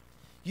God.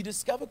 You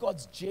discover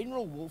God's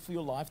general will for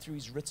your life through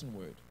his written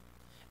word.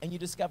 And you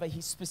discover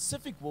his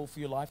specific will for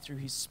your life through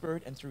his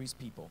spirit and through his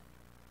people.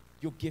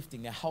 Your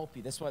gifting, they help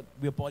you. That's why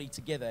we're bodied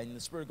together. And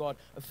the Spirit of God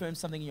affirms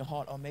something in your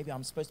heart. Oh, maybe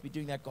I'm supposed to be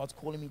doing that. God's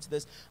calling me to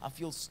this. I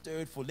feel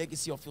stirred for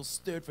legacy. I feel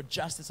stirred for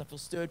justice. I feel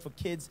stirred for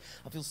kids.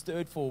 I feel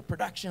stirred for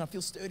production. I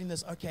feel stirred in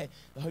this. Okay,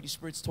 the Holy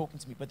Spirit's talking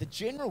to me. But the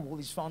general will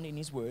is found in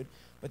his word.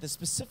 But the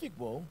specific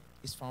will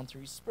is found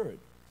through his spirit.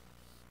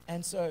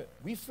 And so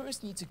we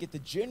first need to get the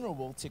general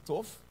will ticked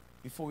off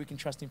before we can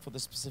trust him for the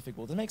specific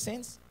will. Does that make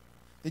sense?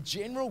 The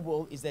general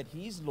will is that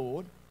he's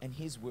Lord and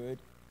his word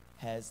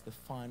has the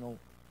final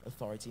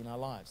authority in our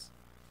lives.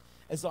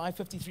 Isaiah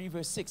 53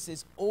 verse 6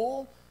 says,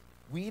 all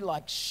we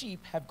like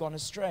sheep have gone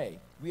astray.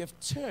 We have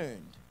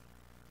turned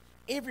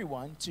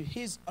everyone to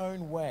his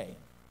own way.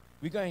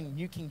 We're going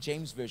New King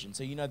James Version,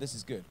 so you know this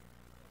is good.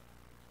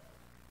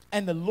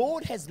 And the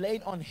Lord has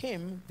laid on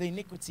him the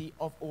iniquity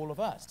of all of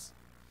us.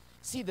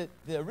 See, the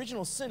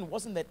original sin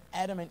wasn't that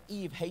Adam and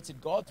Eve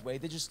hated God's way.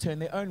 They just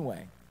turned their own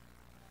way.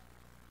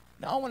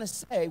 Now, I want to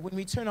say, when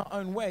we turn our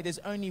own way, there's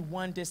only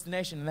one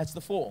destination, and that's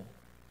the fall.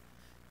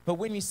 But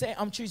when we say,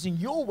 I'm choosing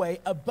your way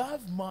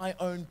above my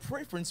own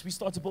preference, we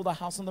start to build our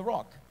house on the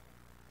rock.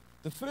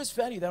 The first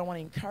value that I want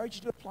to encourage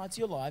you to apply to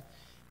your life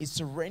is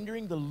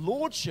surrendering the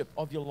lordship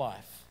of your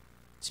life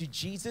to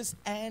Jesus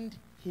and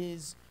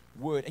his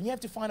word. And you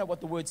have to find out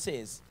what the word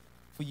says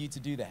for you to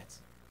do that.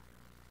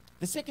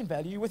 The second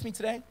value, you with me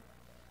today?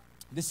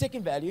 The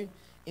second value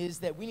is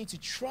that we need to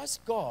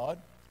trust God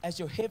as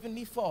your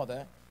heavenly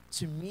Father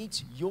to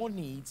meet your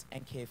needs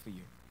and care for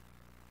you.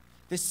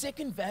 The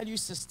second value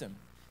system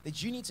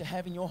that you need to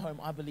have in your home,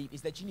 I believe,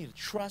 is that you need to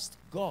trust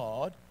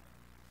God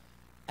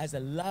as a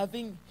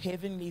loving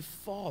heavenly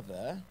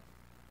Father,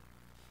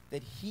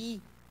 that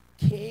he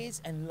cares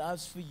and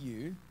loves for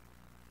you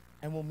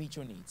and will meet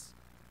your needs.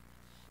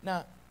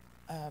 Now,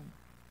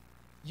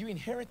 you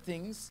inherit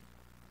things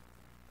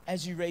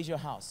as you raise your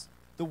house,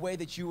 the way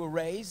that you were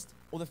raised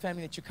or the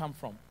family that you come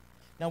from.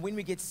 Now, when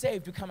we get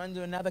saved, we come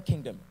under another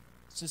kingdom.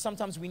 So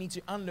sometimes we need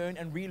to unlearn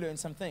and relearn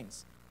some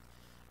things.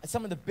 And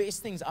some of the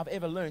best things I've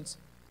ever learned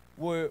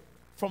were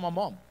from my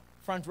mom,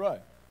 front row.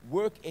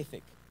 Work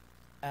ethic,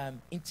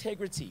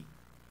 integrity,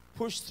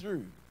 push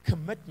through,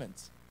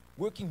 commitment,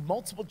 working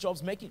multiple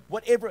jobs, making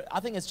whatever. I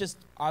think it's just,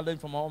 I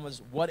learned from my mom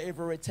is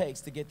whatever it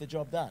takes to get the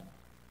job done.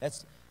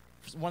 That's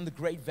one of the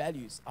great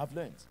values I've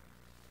learned.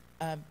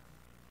 And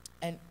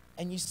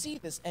you see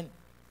this, and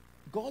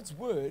God's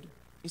word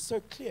is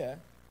so clear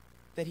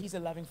that he's a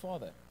loving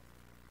Father.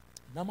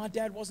 Now, my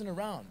dad wasn't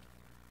around.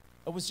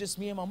 It was just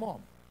me and my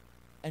mom.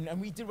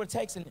 And we did what it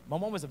takes. And my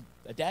mom was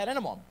a dad and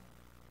a mom.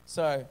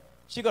 So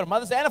she got a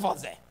Mother's Day and a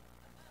Father's Day.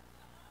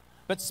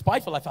 But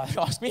spiteful, if you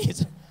ask me.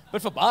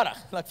 But for Barach,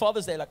 like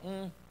Father's Day, like,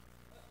 I'm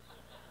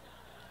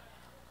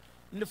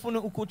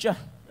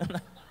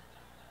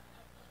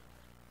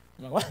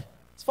like, what?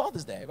 It's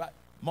Father's Day, right?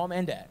 Mom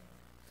and dad.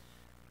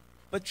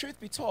 But truth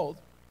be told,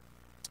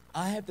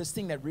 I have this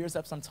thing that rears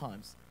up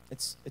sometimes.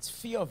 It's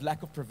fear of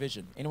lack of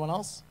provision. Anyone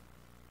else?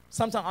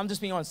 Sometimes, I'm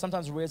just being honest,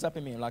 sometimes it rears up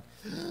in me. I'm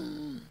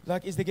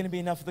like, is there going to be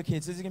enough for the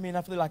kids? Is there going to be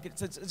enough for the, like,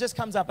 it just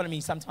comes up at me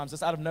sometimes.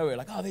 It's out of nowhere.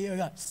 Like, oh, there you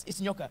go. It's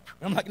nyoka.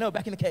 And I'm like, no,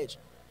 back in the cage.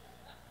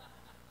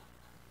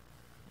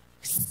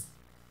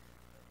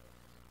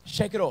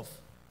 Shake it off.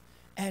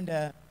 And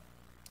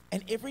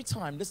every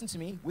time, listen to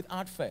me,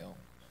 without fail,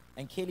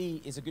 and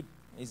Kelly is a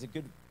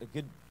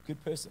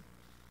good person.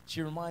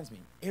 She reminds me,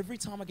 every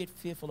time I get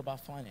fearful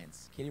about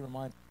finance, Kelly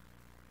reminds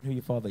me who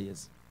your father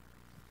is.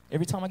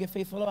 Every time I get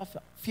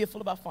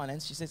fearful about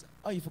finance, she says,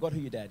 oh, you forgot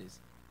who your dad is.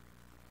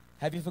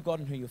 Have you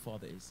forgotten who your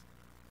father is?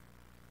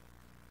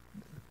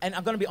 And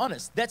I'm going to be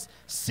honest, that's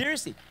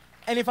seriously.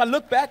 And if I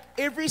look back,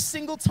 every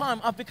single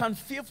time I've become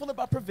fearful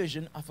about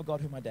provision, I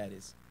forgot who my dad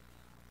is.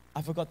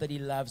 I forgot that he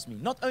loves me.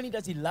 Not only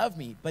does he love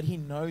me, but he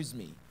knows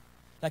me.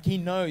 Like he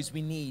knows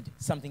we need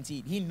something to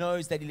eat. He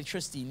knows that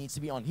electricity needs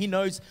to be on. He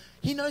knows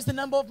the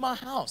number of my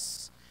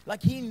house.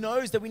 Like he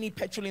knows that we need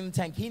petrol in the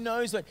tank. He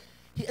knows what.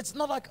 It's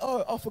not like,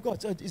 oh, I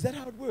forgot. Is that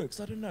how it works?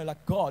 I don't know.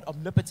 Like God,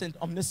 omnipotent,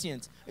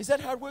 omniscient. Is that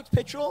how it works,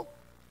 petrol?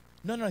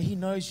 No, he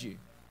knows you.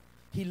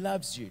 He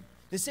loves you.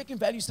 The second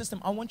value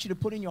system I want you to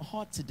put in your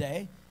heart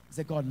today is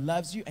that God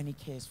loves you and he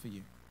cares for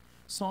you.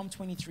 Psalm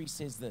 23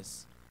 says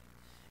this.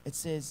 It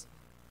says,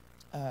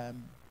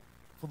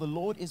 for the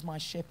Lord is my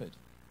shepherd.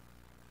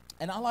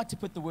 And I like to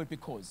put the word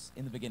because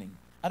in the beginning.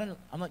 I'm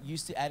not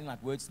used to adding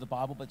like words to the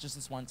Bible, but just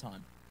this one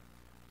time.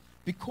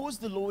 Because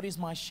the Lord is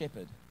my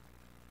shepherd,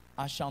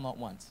 I shall not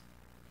want.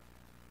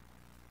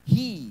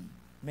 He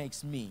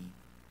makes me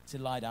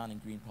to lie down in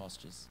green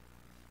pastures.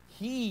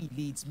 He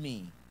leads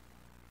me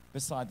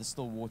beside the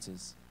still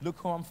waters. Look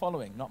who I'm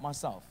following, not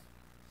myself.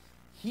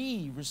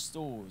 He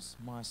restores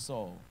my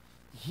soul.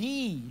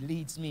 He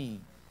leads me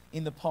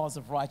in the paths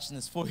of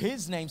righteousness for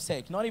his name's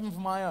sake, not even for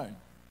my own.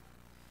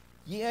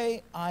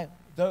 Yea,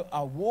 though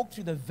I walk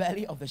through the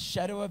valley of the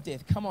shadow of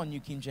death. Come on, New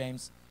King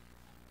James.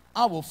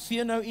 I will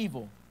fear no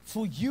evil,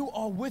 for you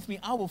are with me.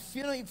 I will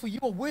fear no evil, for you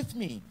are with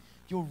me.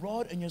 Your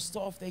rod and your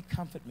staff, they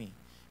comfort me.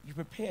 You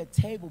prepare a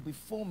table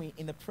before me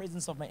in the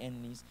presence of my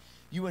enemies.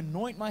 You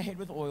anoint my head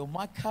with oil.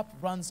 My cup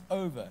runs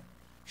over.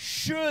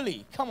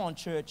 Surely, come on,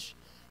 church.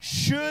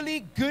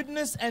 Surely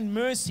goodness and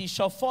mercy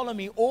shall follow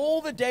me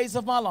all the days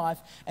of my life,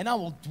 and I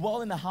will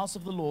dwell in the house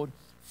of the Lord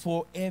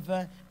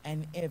forever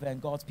and ever.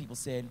 And God's people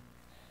said,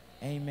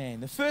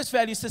 amen. The first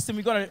value system,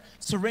 you've got to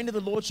surrender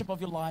the lordship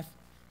of your life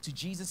to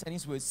Jesus and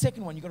his words.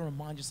 Second one, you've got to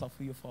remind yourself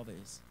who your father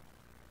is.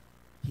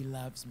 He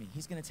loves me.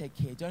 He's going to take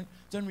care.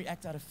 Don't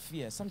react out of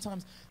fear.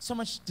 Sometimes so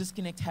much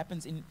disconnect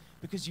happens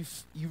because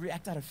you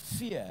react out of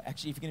fear,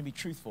 actually, if you're going to be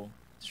truthful.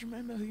 Just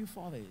remember who your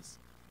father is.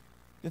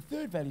 The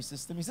third value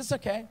system, is this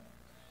okay?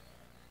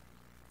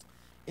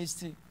 Is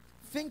to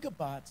think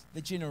about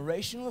the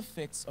generational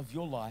effects of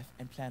your life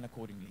and plan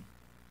accordingly.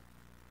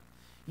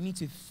 You need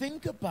to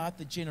think about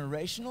the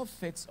generational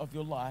effects of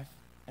your life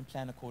and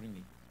plan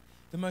accordingly.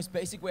 The most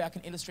basic way I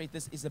can illustrate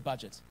this is a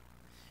budget.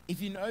 If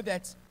you know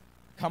that,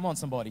 come on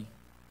somebody.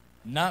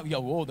 Now,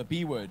 the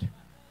B word.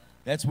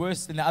 That's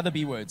worse than the other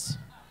B words.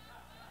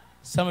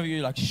 Some of you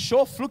are like,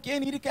 sure, vloek jy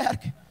in hierdie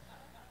kerk.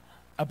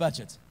 A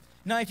budget.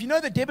 Now, if you know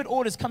the debit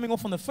order is coming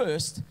off on the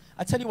 1st,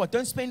 I tell you what,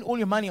 don't spend all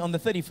your money on the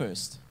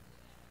 31st.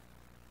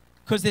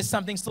 Because there's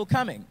something still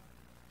coming.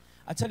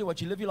 I tell you what,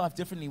 you live your life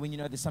differently when you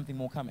know there's something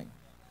more coming.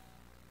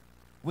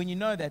 When you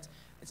know that,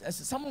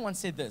 someone once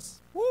said this.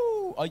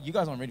 Woo! Oh, you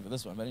guys aren't ready for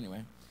this one, but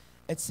anyway.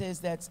 It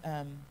says that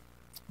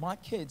my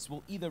kids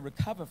will either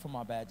recover from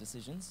my bad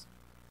decisions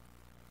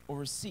or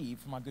receive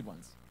from my good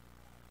ones.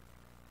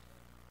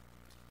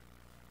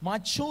 My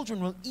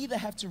children will either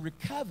have to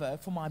recover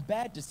from my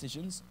bad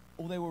decisions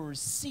or they will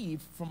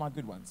receive from my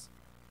good ones.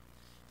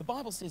 The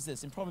Bible says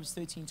this in Proverbs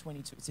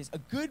 13:22. It says, a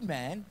good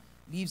man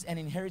leaves an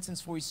inheritance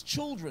for his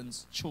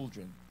children's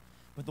children,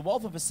 but the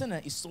wealth of a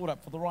sinner is stored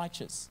up for the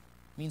righteous.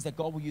 It means that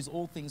God will use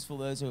all things for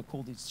those who are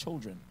called his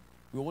children.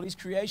 We're all his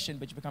creation,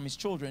 but you become his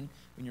children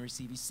when you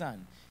receive his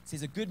son. It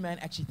says a good man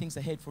actually thinks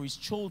ahead for his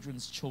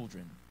children's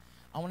children.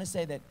 I want to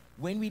say that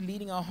when we're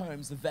leading our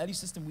homes, the value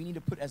system we need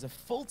to put as a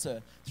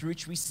filter through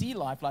which we see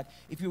life, like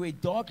if you wear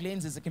dark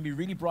lenses, it can be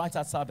really bright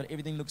outside, but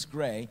everything looks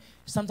gray.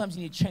 Sometimes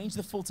you need to change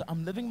the filter.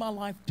 I'm living my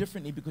life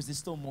differently because there's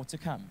still more to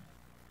come.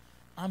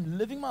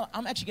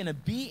 I'm actually going to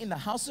be in the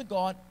house of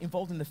God,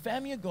 involved in the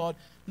family of God,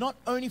 not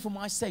only for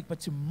my sake, but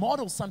to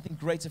model something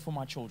greater for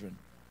my children.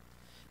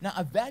 Now,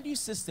 a value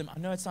system, I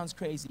know it sounds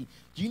crazy.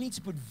 You need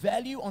to put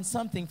value on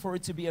something for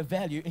it to be a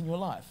value in your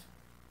life.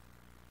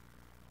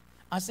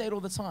 I say it all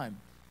the time.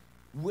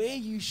 Where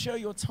you show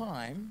your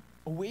time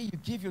or where you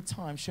give your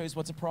time shows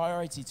what's a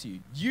priority to you.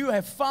 You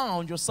have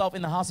found yourself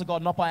in the house of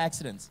God not by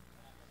accident.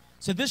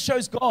 So this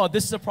shows God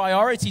this is a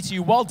priority to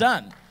you. Well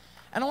done.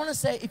 And I want to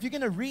say, if you're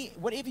going to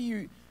whatever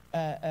you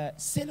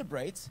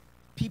celebrate,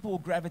 people will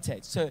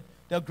gravitate. So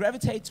they'll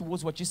gravitate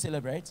towards what you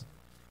celebrate.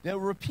 They'll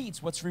repeat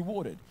what's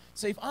rewarded.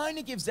 So if I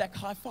only give Zach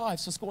high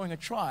fives for scoring a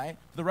try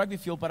for the rugby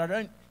field, but I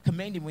don't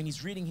commend him when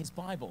he's reading his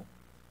Bible,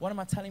 what am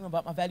I telling him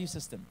about my value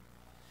system?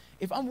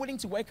 If I'm willing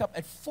to wake up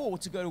at 4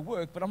 to go to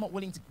work, but I'm not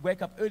willing to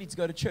wake up early to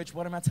go to church,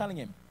 what am I telling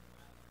him?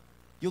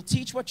 You'll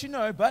teach what you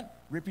know, but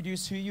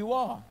reproduce who you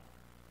are.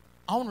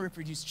 I want to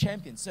reproduce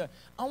champions. So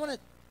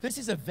this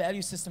is a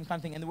value system kind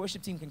of thing, and the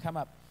worship team can come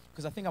up,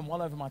 because I think I'm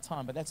well over my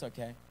time, but that's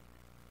okay.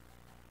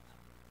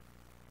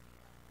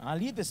 I'll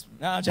lead this.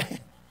 No,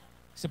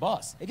 it's the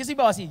boss. Ek is die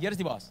boss hier. Hier is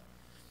die boss.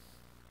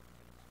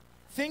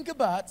 Think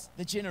about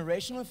the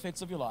generational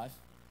effects of your life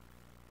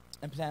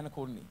and plan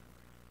accordingly.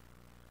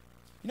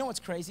 You know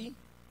what's crazy?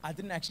 I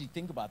didn't actually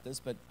think about this,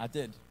 but I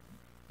did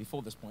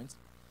before this point,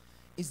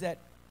 is that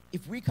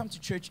if we come to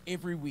church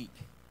every week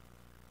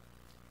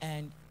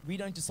and we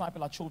don't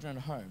disciple our children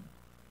at home,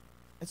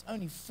 It's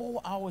only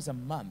 4 hours a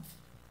month.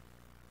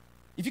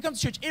 If you come to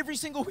church every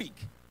single week,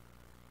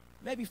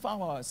 maybe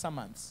 5 hours some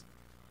months,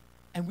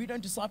 and we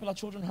don't disciple our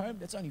children home,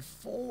 that's only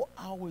 4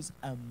 hours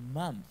a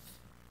month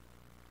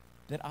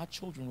that our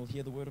children will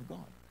hear the word of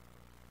God.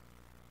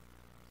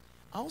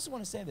 I also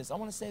want to say this. I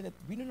want to say that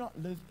we do not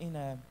live in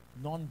a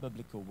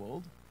non-biblical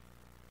world.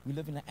 We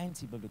live in an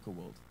anti-biblical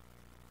world.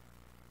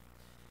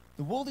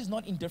 The world is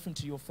not indifferent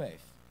to your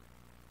faith.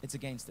 It's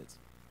against it.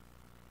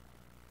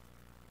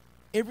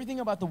 Everything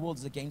about the world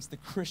is against the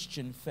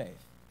Christian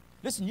faith.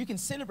 Listen, you can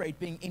celebrate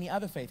being any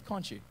other faith,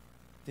 can't you?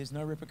 There's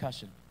no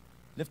repercussion.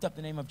 Lift up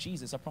the name of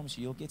Jesus. I promise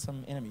you, you'll get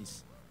some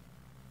enemies.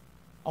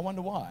 I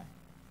wonder why.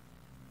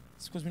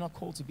 It's because we're not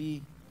called to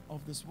be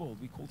of this world.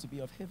 We're called to be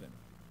of heaven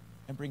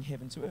and bring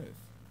heaven to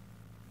earth.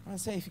 I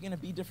say, if you're going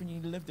to be different, you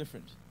need to live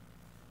different.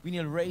 We need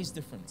to raise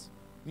different.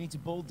 We need to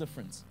build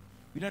different.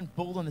 We don't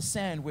build on the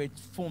sand where it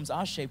forms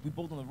our shape. We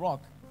build on the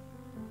rock.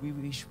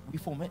 We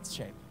form its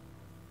shape.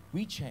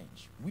 We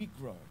change. We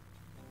grow.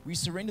 We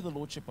surrender the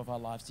lordship of our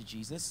lives to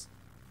Jesus.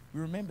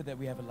 We remember that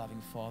we have a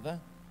loving Father.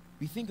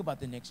 We think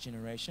about the next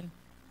generation.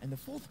 And the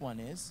fourth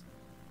one is,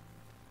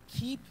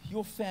 keep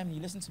your family,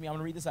 listen to me, I'm going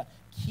to read this out.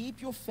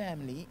 Keep your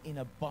family in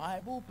a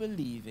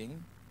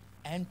Bible-believing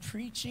and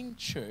preaching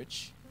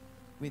church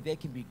where they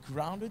can be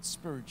grounded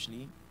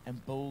spiritually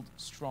and build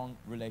strong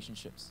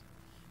relationships.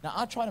 Now,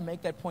 I try to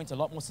make that point a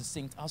lot more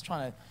succinct.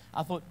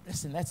 I thought,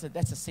 listen, that's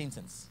a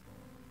sentence.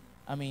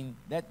 I mean,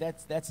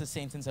 that's a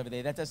sentence over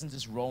there. That doesn't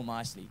just roll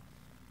nicely.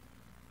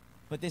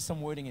 But there's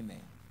some wording in there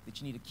that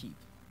you need to keep,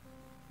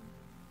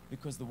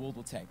 because the world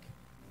will take.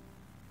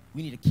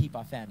 We need to keep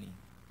our family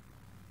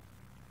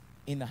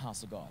in the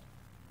house of God.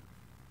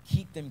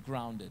 Keep them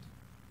grounded.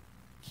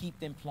 Keep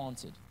them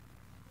planted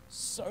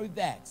so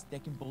that they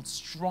can build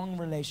strong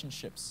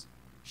relationships.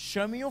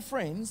 Show me your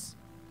friends,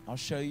 I'll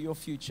show you your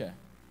future.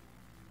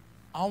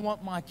 I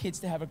want my kids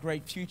to have a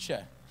great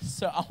future,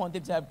 so I want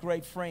them to have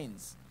great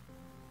friends.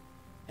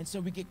 And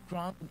so we get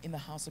grounded in the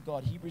house of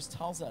God. Hebrews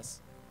tells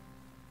us,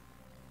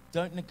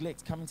 don't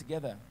neglect coming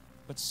together,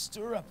 but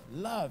stir up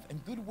love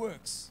and good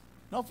works,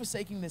 not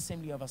forsaking the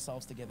assembly of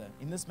ourselves together,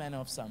 in this manner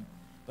of some,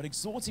 but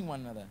exhorting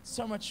one another,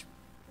 so much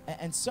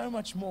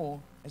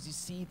more as you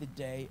see the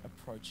day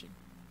approaching.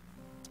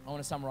 I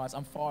want to summarize.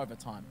 I'm far over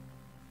time.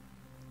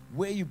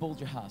 Where you build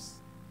your house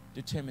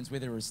determines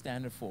whether there is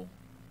stand or fall.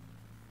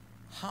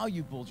 How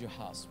you build your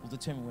house will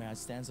determine where it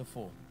stands or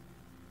fall.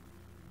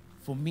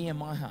 For me and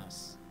my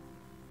house,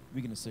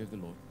 we're going to serve the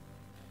Lord.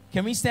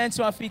 Can we stand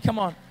to our feet? Come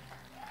on.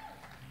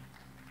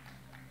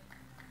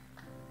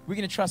 We're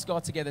going to trust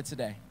God together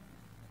today.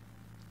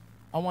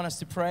 I want us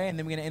to pray, and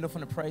then we're going to end off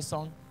on a praise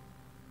song,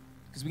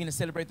 because we're going to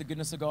celebrate the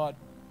goodness of God.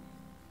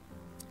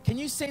 Can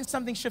you sense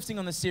something shifting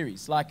on this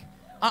series? Like,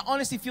 I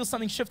honestly feel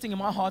something shifting in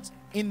my heart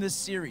in this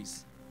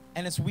series,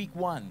 and it's week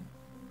 1.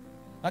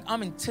 Like,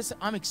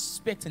 I'm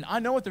expecting. I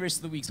know what the rest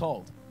of the weeks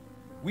hold.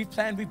 We've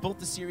built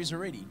the series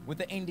already with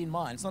the end in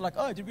mind. It's not like,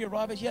 oh, did we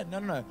arrive at yet?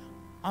 No.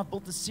 I've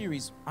built the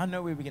series. I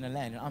know where we're going to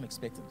land, and I'm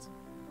expectant.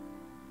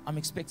 I'm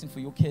expecting for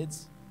your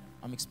kids.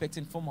 I'm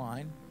expecting for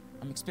mine.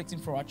 I'm expecting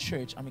for our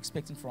church. I'm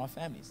expecting for our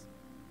families.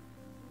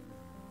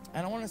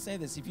 And I want to say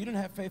this. If you don't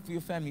have faith for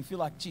your family, you feel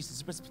like, Jesus,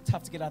 it's a bit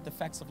tough to get out the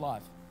facts of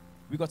life.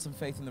 We've got some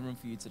faith in the room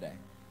for you today.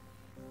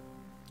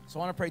 So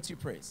I want to pray 2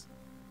 prayers.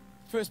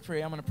 First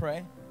prayer I'm going to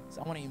pray is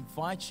I want to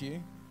invite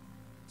you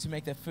to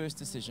make that first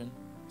decision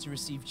to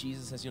receive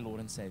Jesus as your Lord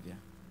and Savior.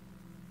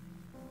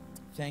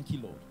 Thank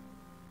you, Lord.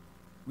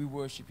 We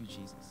worship you,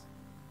 Jesus.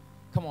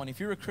 Come on, if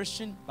you're a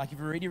Christian, like if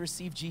you've already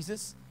received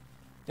Jesus,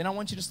 then I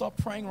want you to start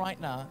praying right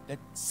now that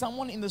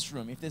someone in this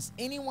room, if there's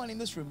anyone in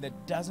this room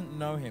that doesn't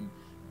know him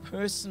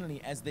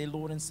personally as their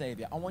Lord and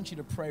Savior, I want you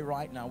to pray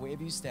right now,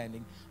 wherever you're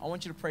standing. I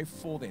want you to pray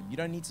for them. You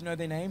don't need to know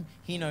their name.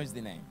 He knows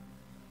their name.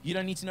 You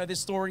don't need to know their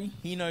story.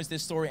 He knows their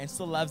story and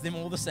still loves them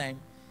all the same.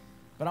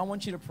 But I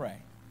want you to pray.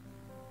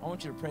 I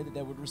want you to pray that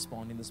they would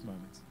respond in this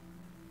moment.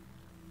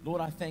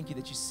 Lord, I thank you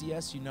that you see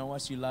us, you know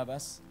us, you love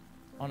us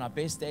on our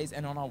best days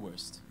and on our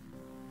worst.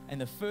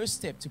 And the first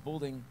step to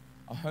building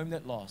a home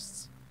that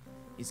lasts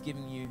is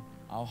giving you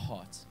our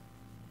heart.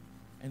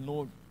 And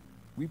Lord,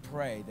 we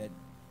pray that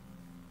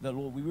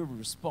Lord, we will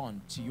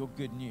respond to your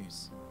good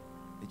news.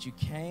 That you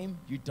came,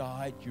 you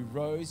died, you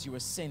rose, you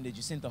ascended,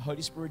 you sent the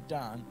Holy Spirit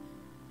down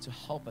to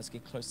help us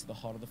get close to the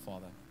heart of the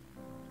Father.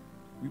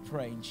 We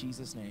pray in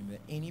Jesus' name that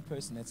any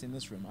person that's in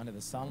this room under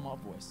the sound of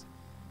my voice,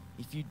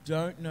 if you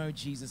don't know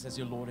Jesus as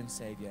your Lord and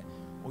Savior,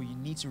 or you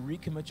need to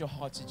recommit your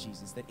heart to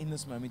Jesus, that in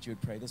this moment you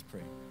would pray this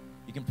prayer.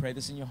 You can pray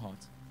this in your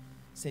heart.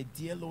 Say,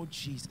 dear Lord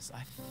Jesus,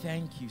 I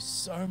thank you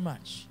so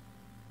much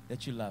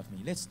that you love me.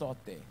 Let's start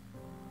there.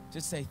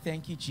 Just say,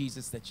 thank you,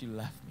 Jesus, that you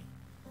love me.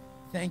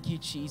 Thank you,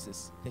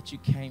 Jesus, that you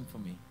came for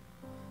me.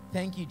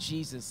 Thank you,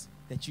 Jesus,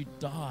 that you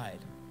died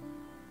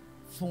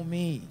for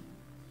me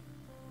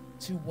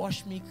to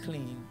wash me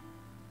clean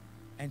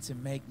and to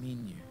make me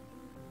new.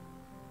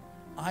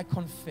 I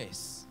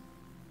confess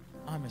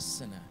I'm a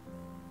sinner.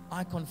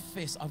 I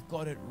confess I've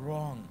got it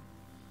wrong.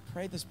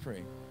 Pray this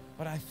prayer.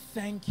 But I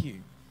thank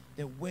you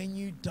that when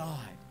you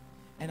died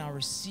and I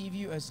receive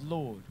you as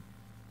Lord,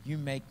 you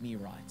make me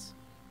right.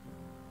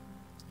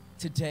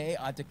 Today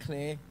I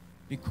declare,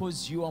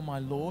 because you are my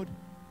Lord,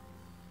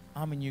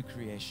 I'm a new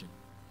creation.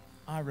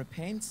 I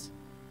repent.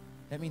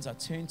 That means I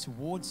turn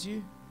towards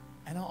you,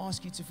 and I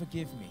ask you to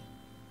forgive me,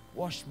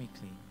 wash me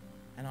clean,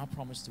 and I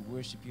promise to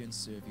worship you and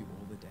serve you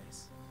all the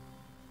days.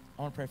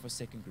 I want to pray for a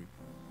second group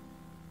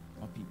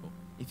of people.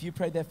 If you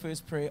prayed that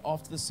first prayer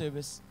after the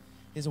service,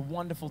 there's a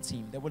wonderful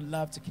team that would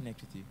love to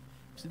connect with you.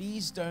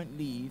 Please don't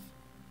leave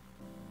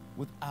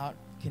without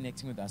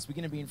connecting with us. We're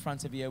going to be in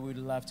front of you. We'd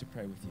love to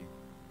pray with you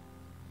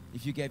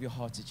if you gave your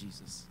heart to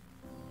Jesus.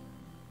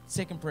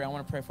 Second prayer, I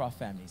want to pray for our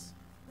families.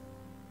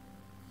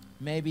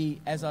 Maybe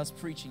as I was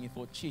preaching, you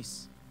thought,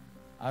 geez,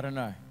 I don't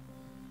know.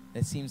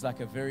 That seems like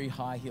a very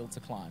high hill to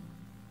climb.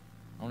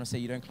 I want to say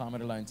you don't climb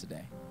it alone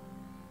today.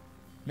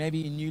 Maybe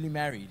you're newly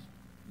married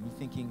and you're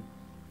thinking,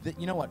 that,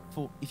 you know what,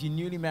 if you're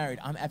newly married,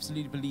 I'm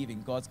absolutely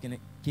believing God's going to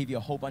give you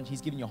a whole bunch,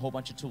 He's giving you a whole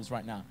bunch of tools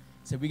right now.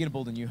 So we're going to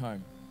build a new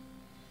home.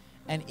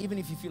 And even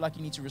if you feel like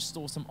you need to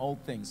restore some old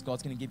things,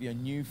 God's going to give you a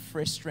new,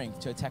 fresh strength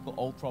to tackle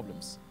old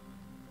problems.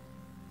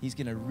 He's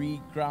going to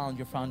reground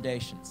your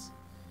foundations.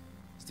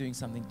 He's doing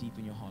something deep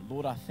in your heart.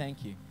 Lord, I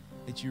thank you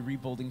that you're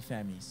rebuilding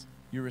families.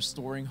 You're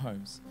restoring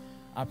homes.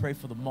 I pray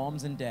for the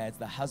moms and dads,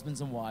 the husbands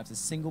and wives, the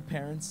single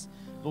parents.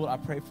 Lord, I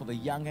pray for the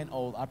young and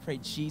old. I pray,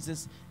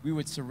 Jesus, we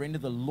would surrender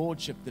the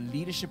lordship, the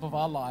leadership of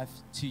our life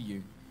to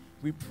you.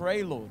 We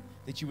pray, Lord,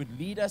 that you would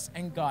lead us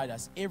and guide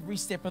us every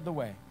step of the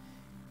way.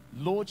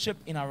 Lordship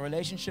in our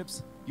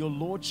relationships, your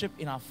lordship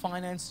in our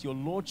finance, your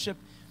lordship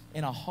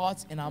in our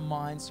hearts, in our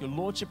minds, your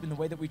lordship in the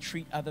way that we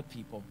treat other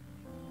people.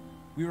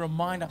 We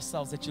remind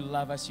ourselves that you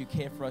love us, you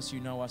care for us, you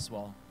know us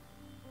well.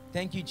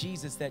 Thank you,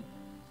 Jesus, that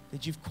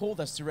you've called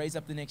us to raise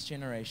up the next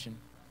generation.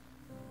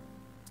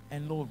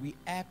 And Lord, we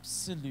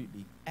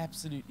absolutely,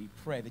 absolutely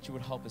pray that you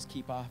would help us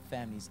keep our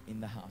families in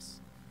the house,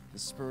 the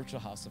spiritual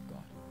house of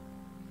God.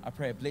 I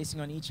pray a blessing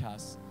on each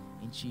house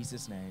in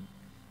Jesus' name.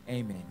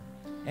 Amen.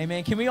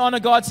 Amen. Can we honor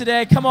God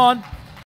today? Come on.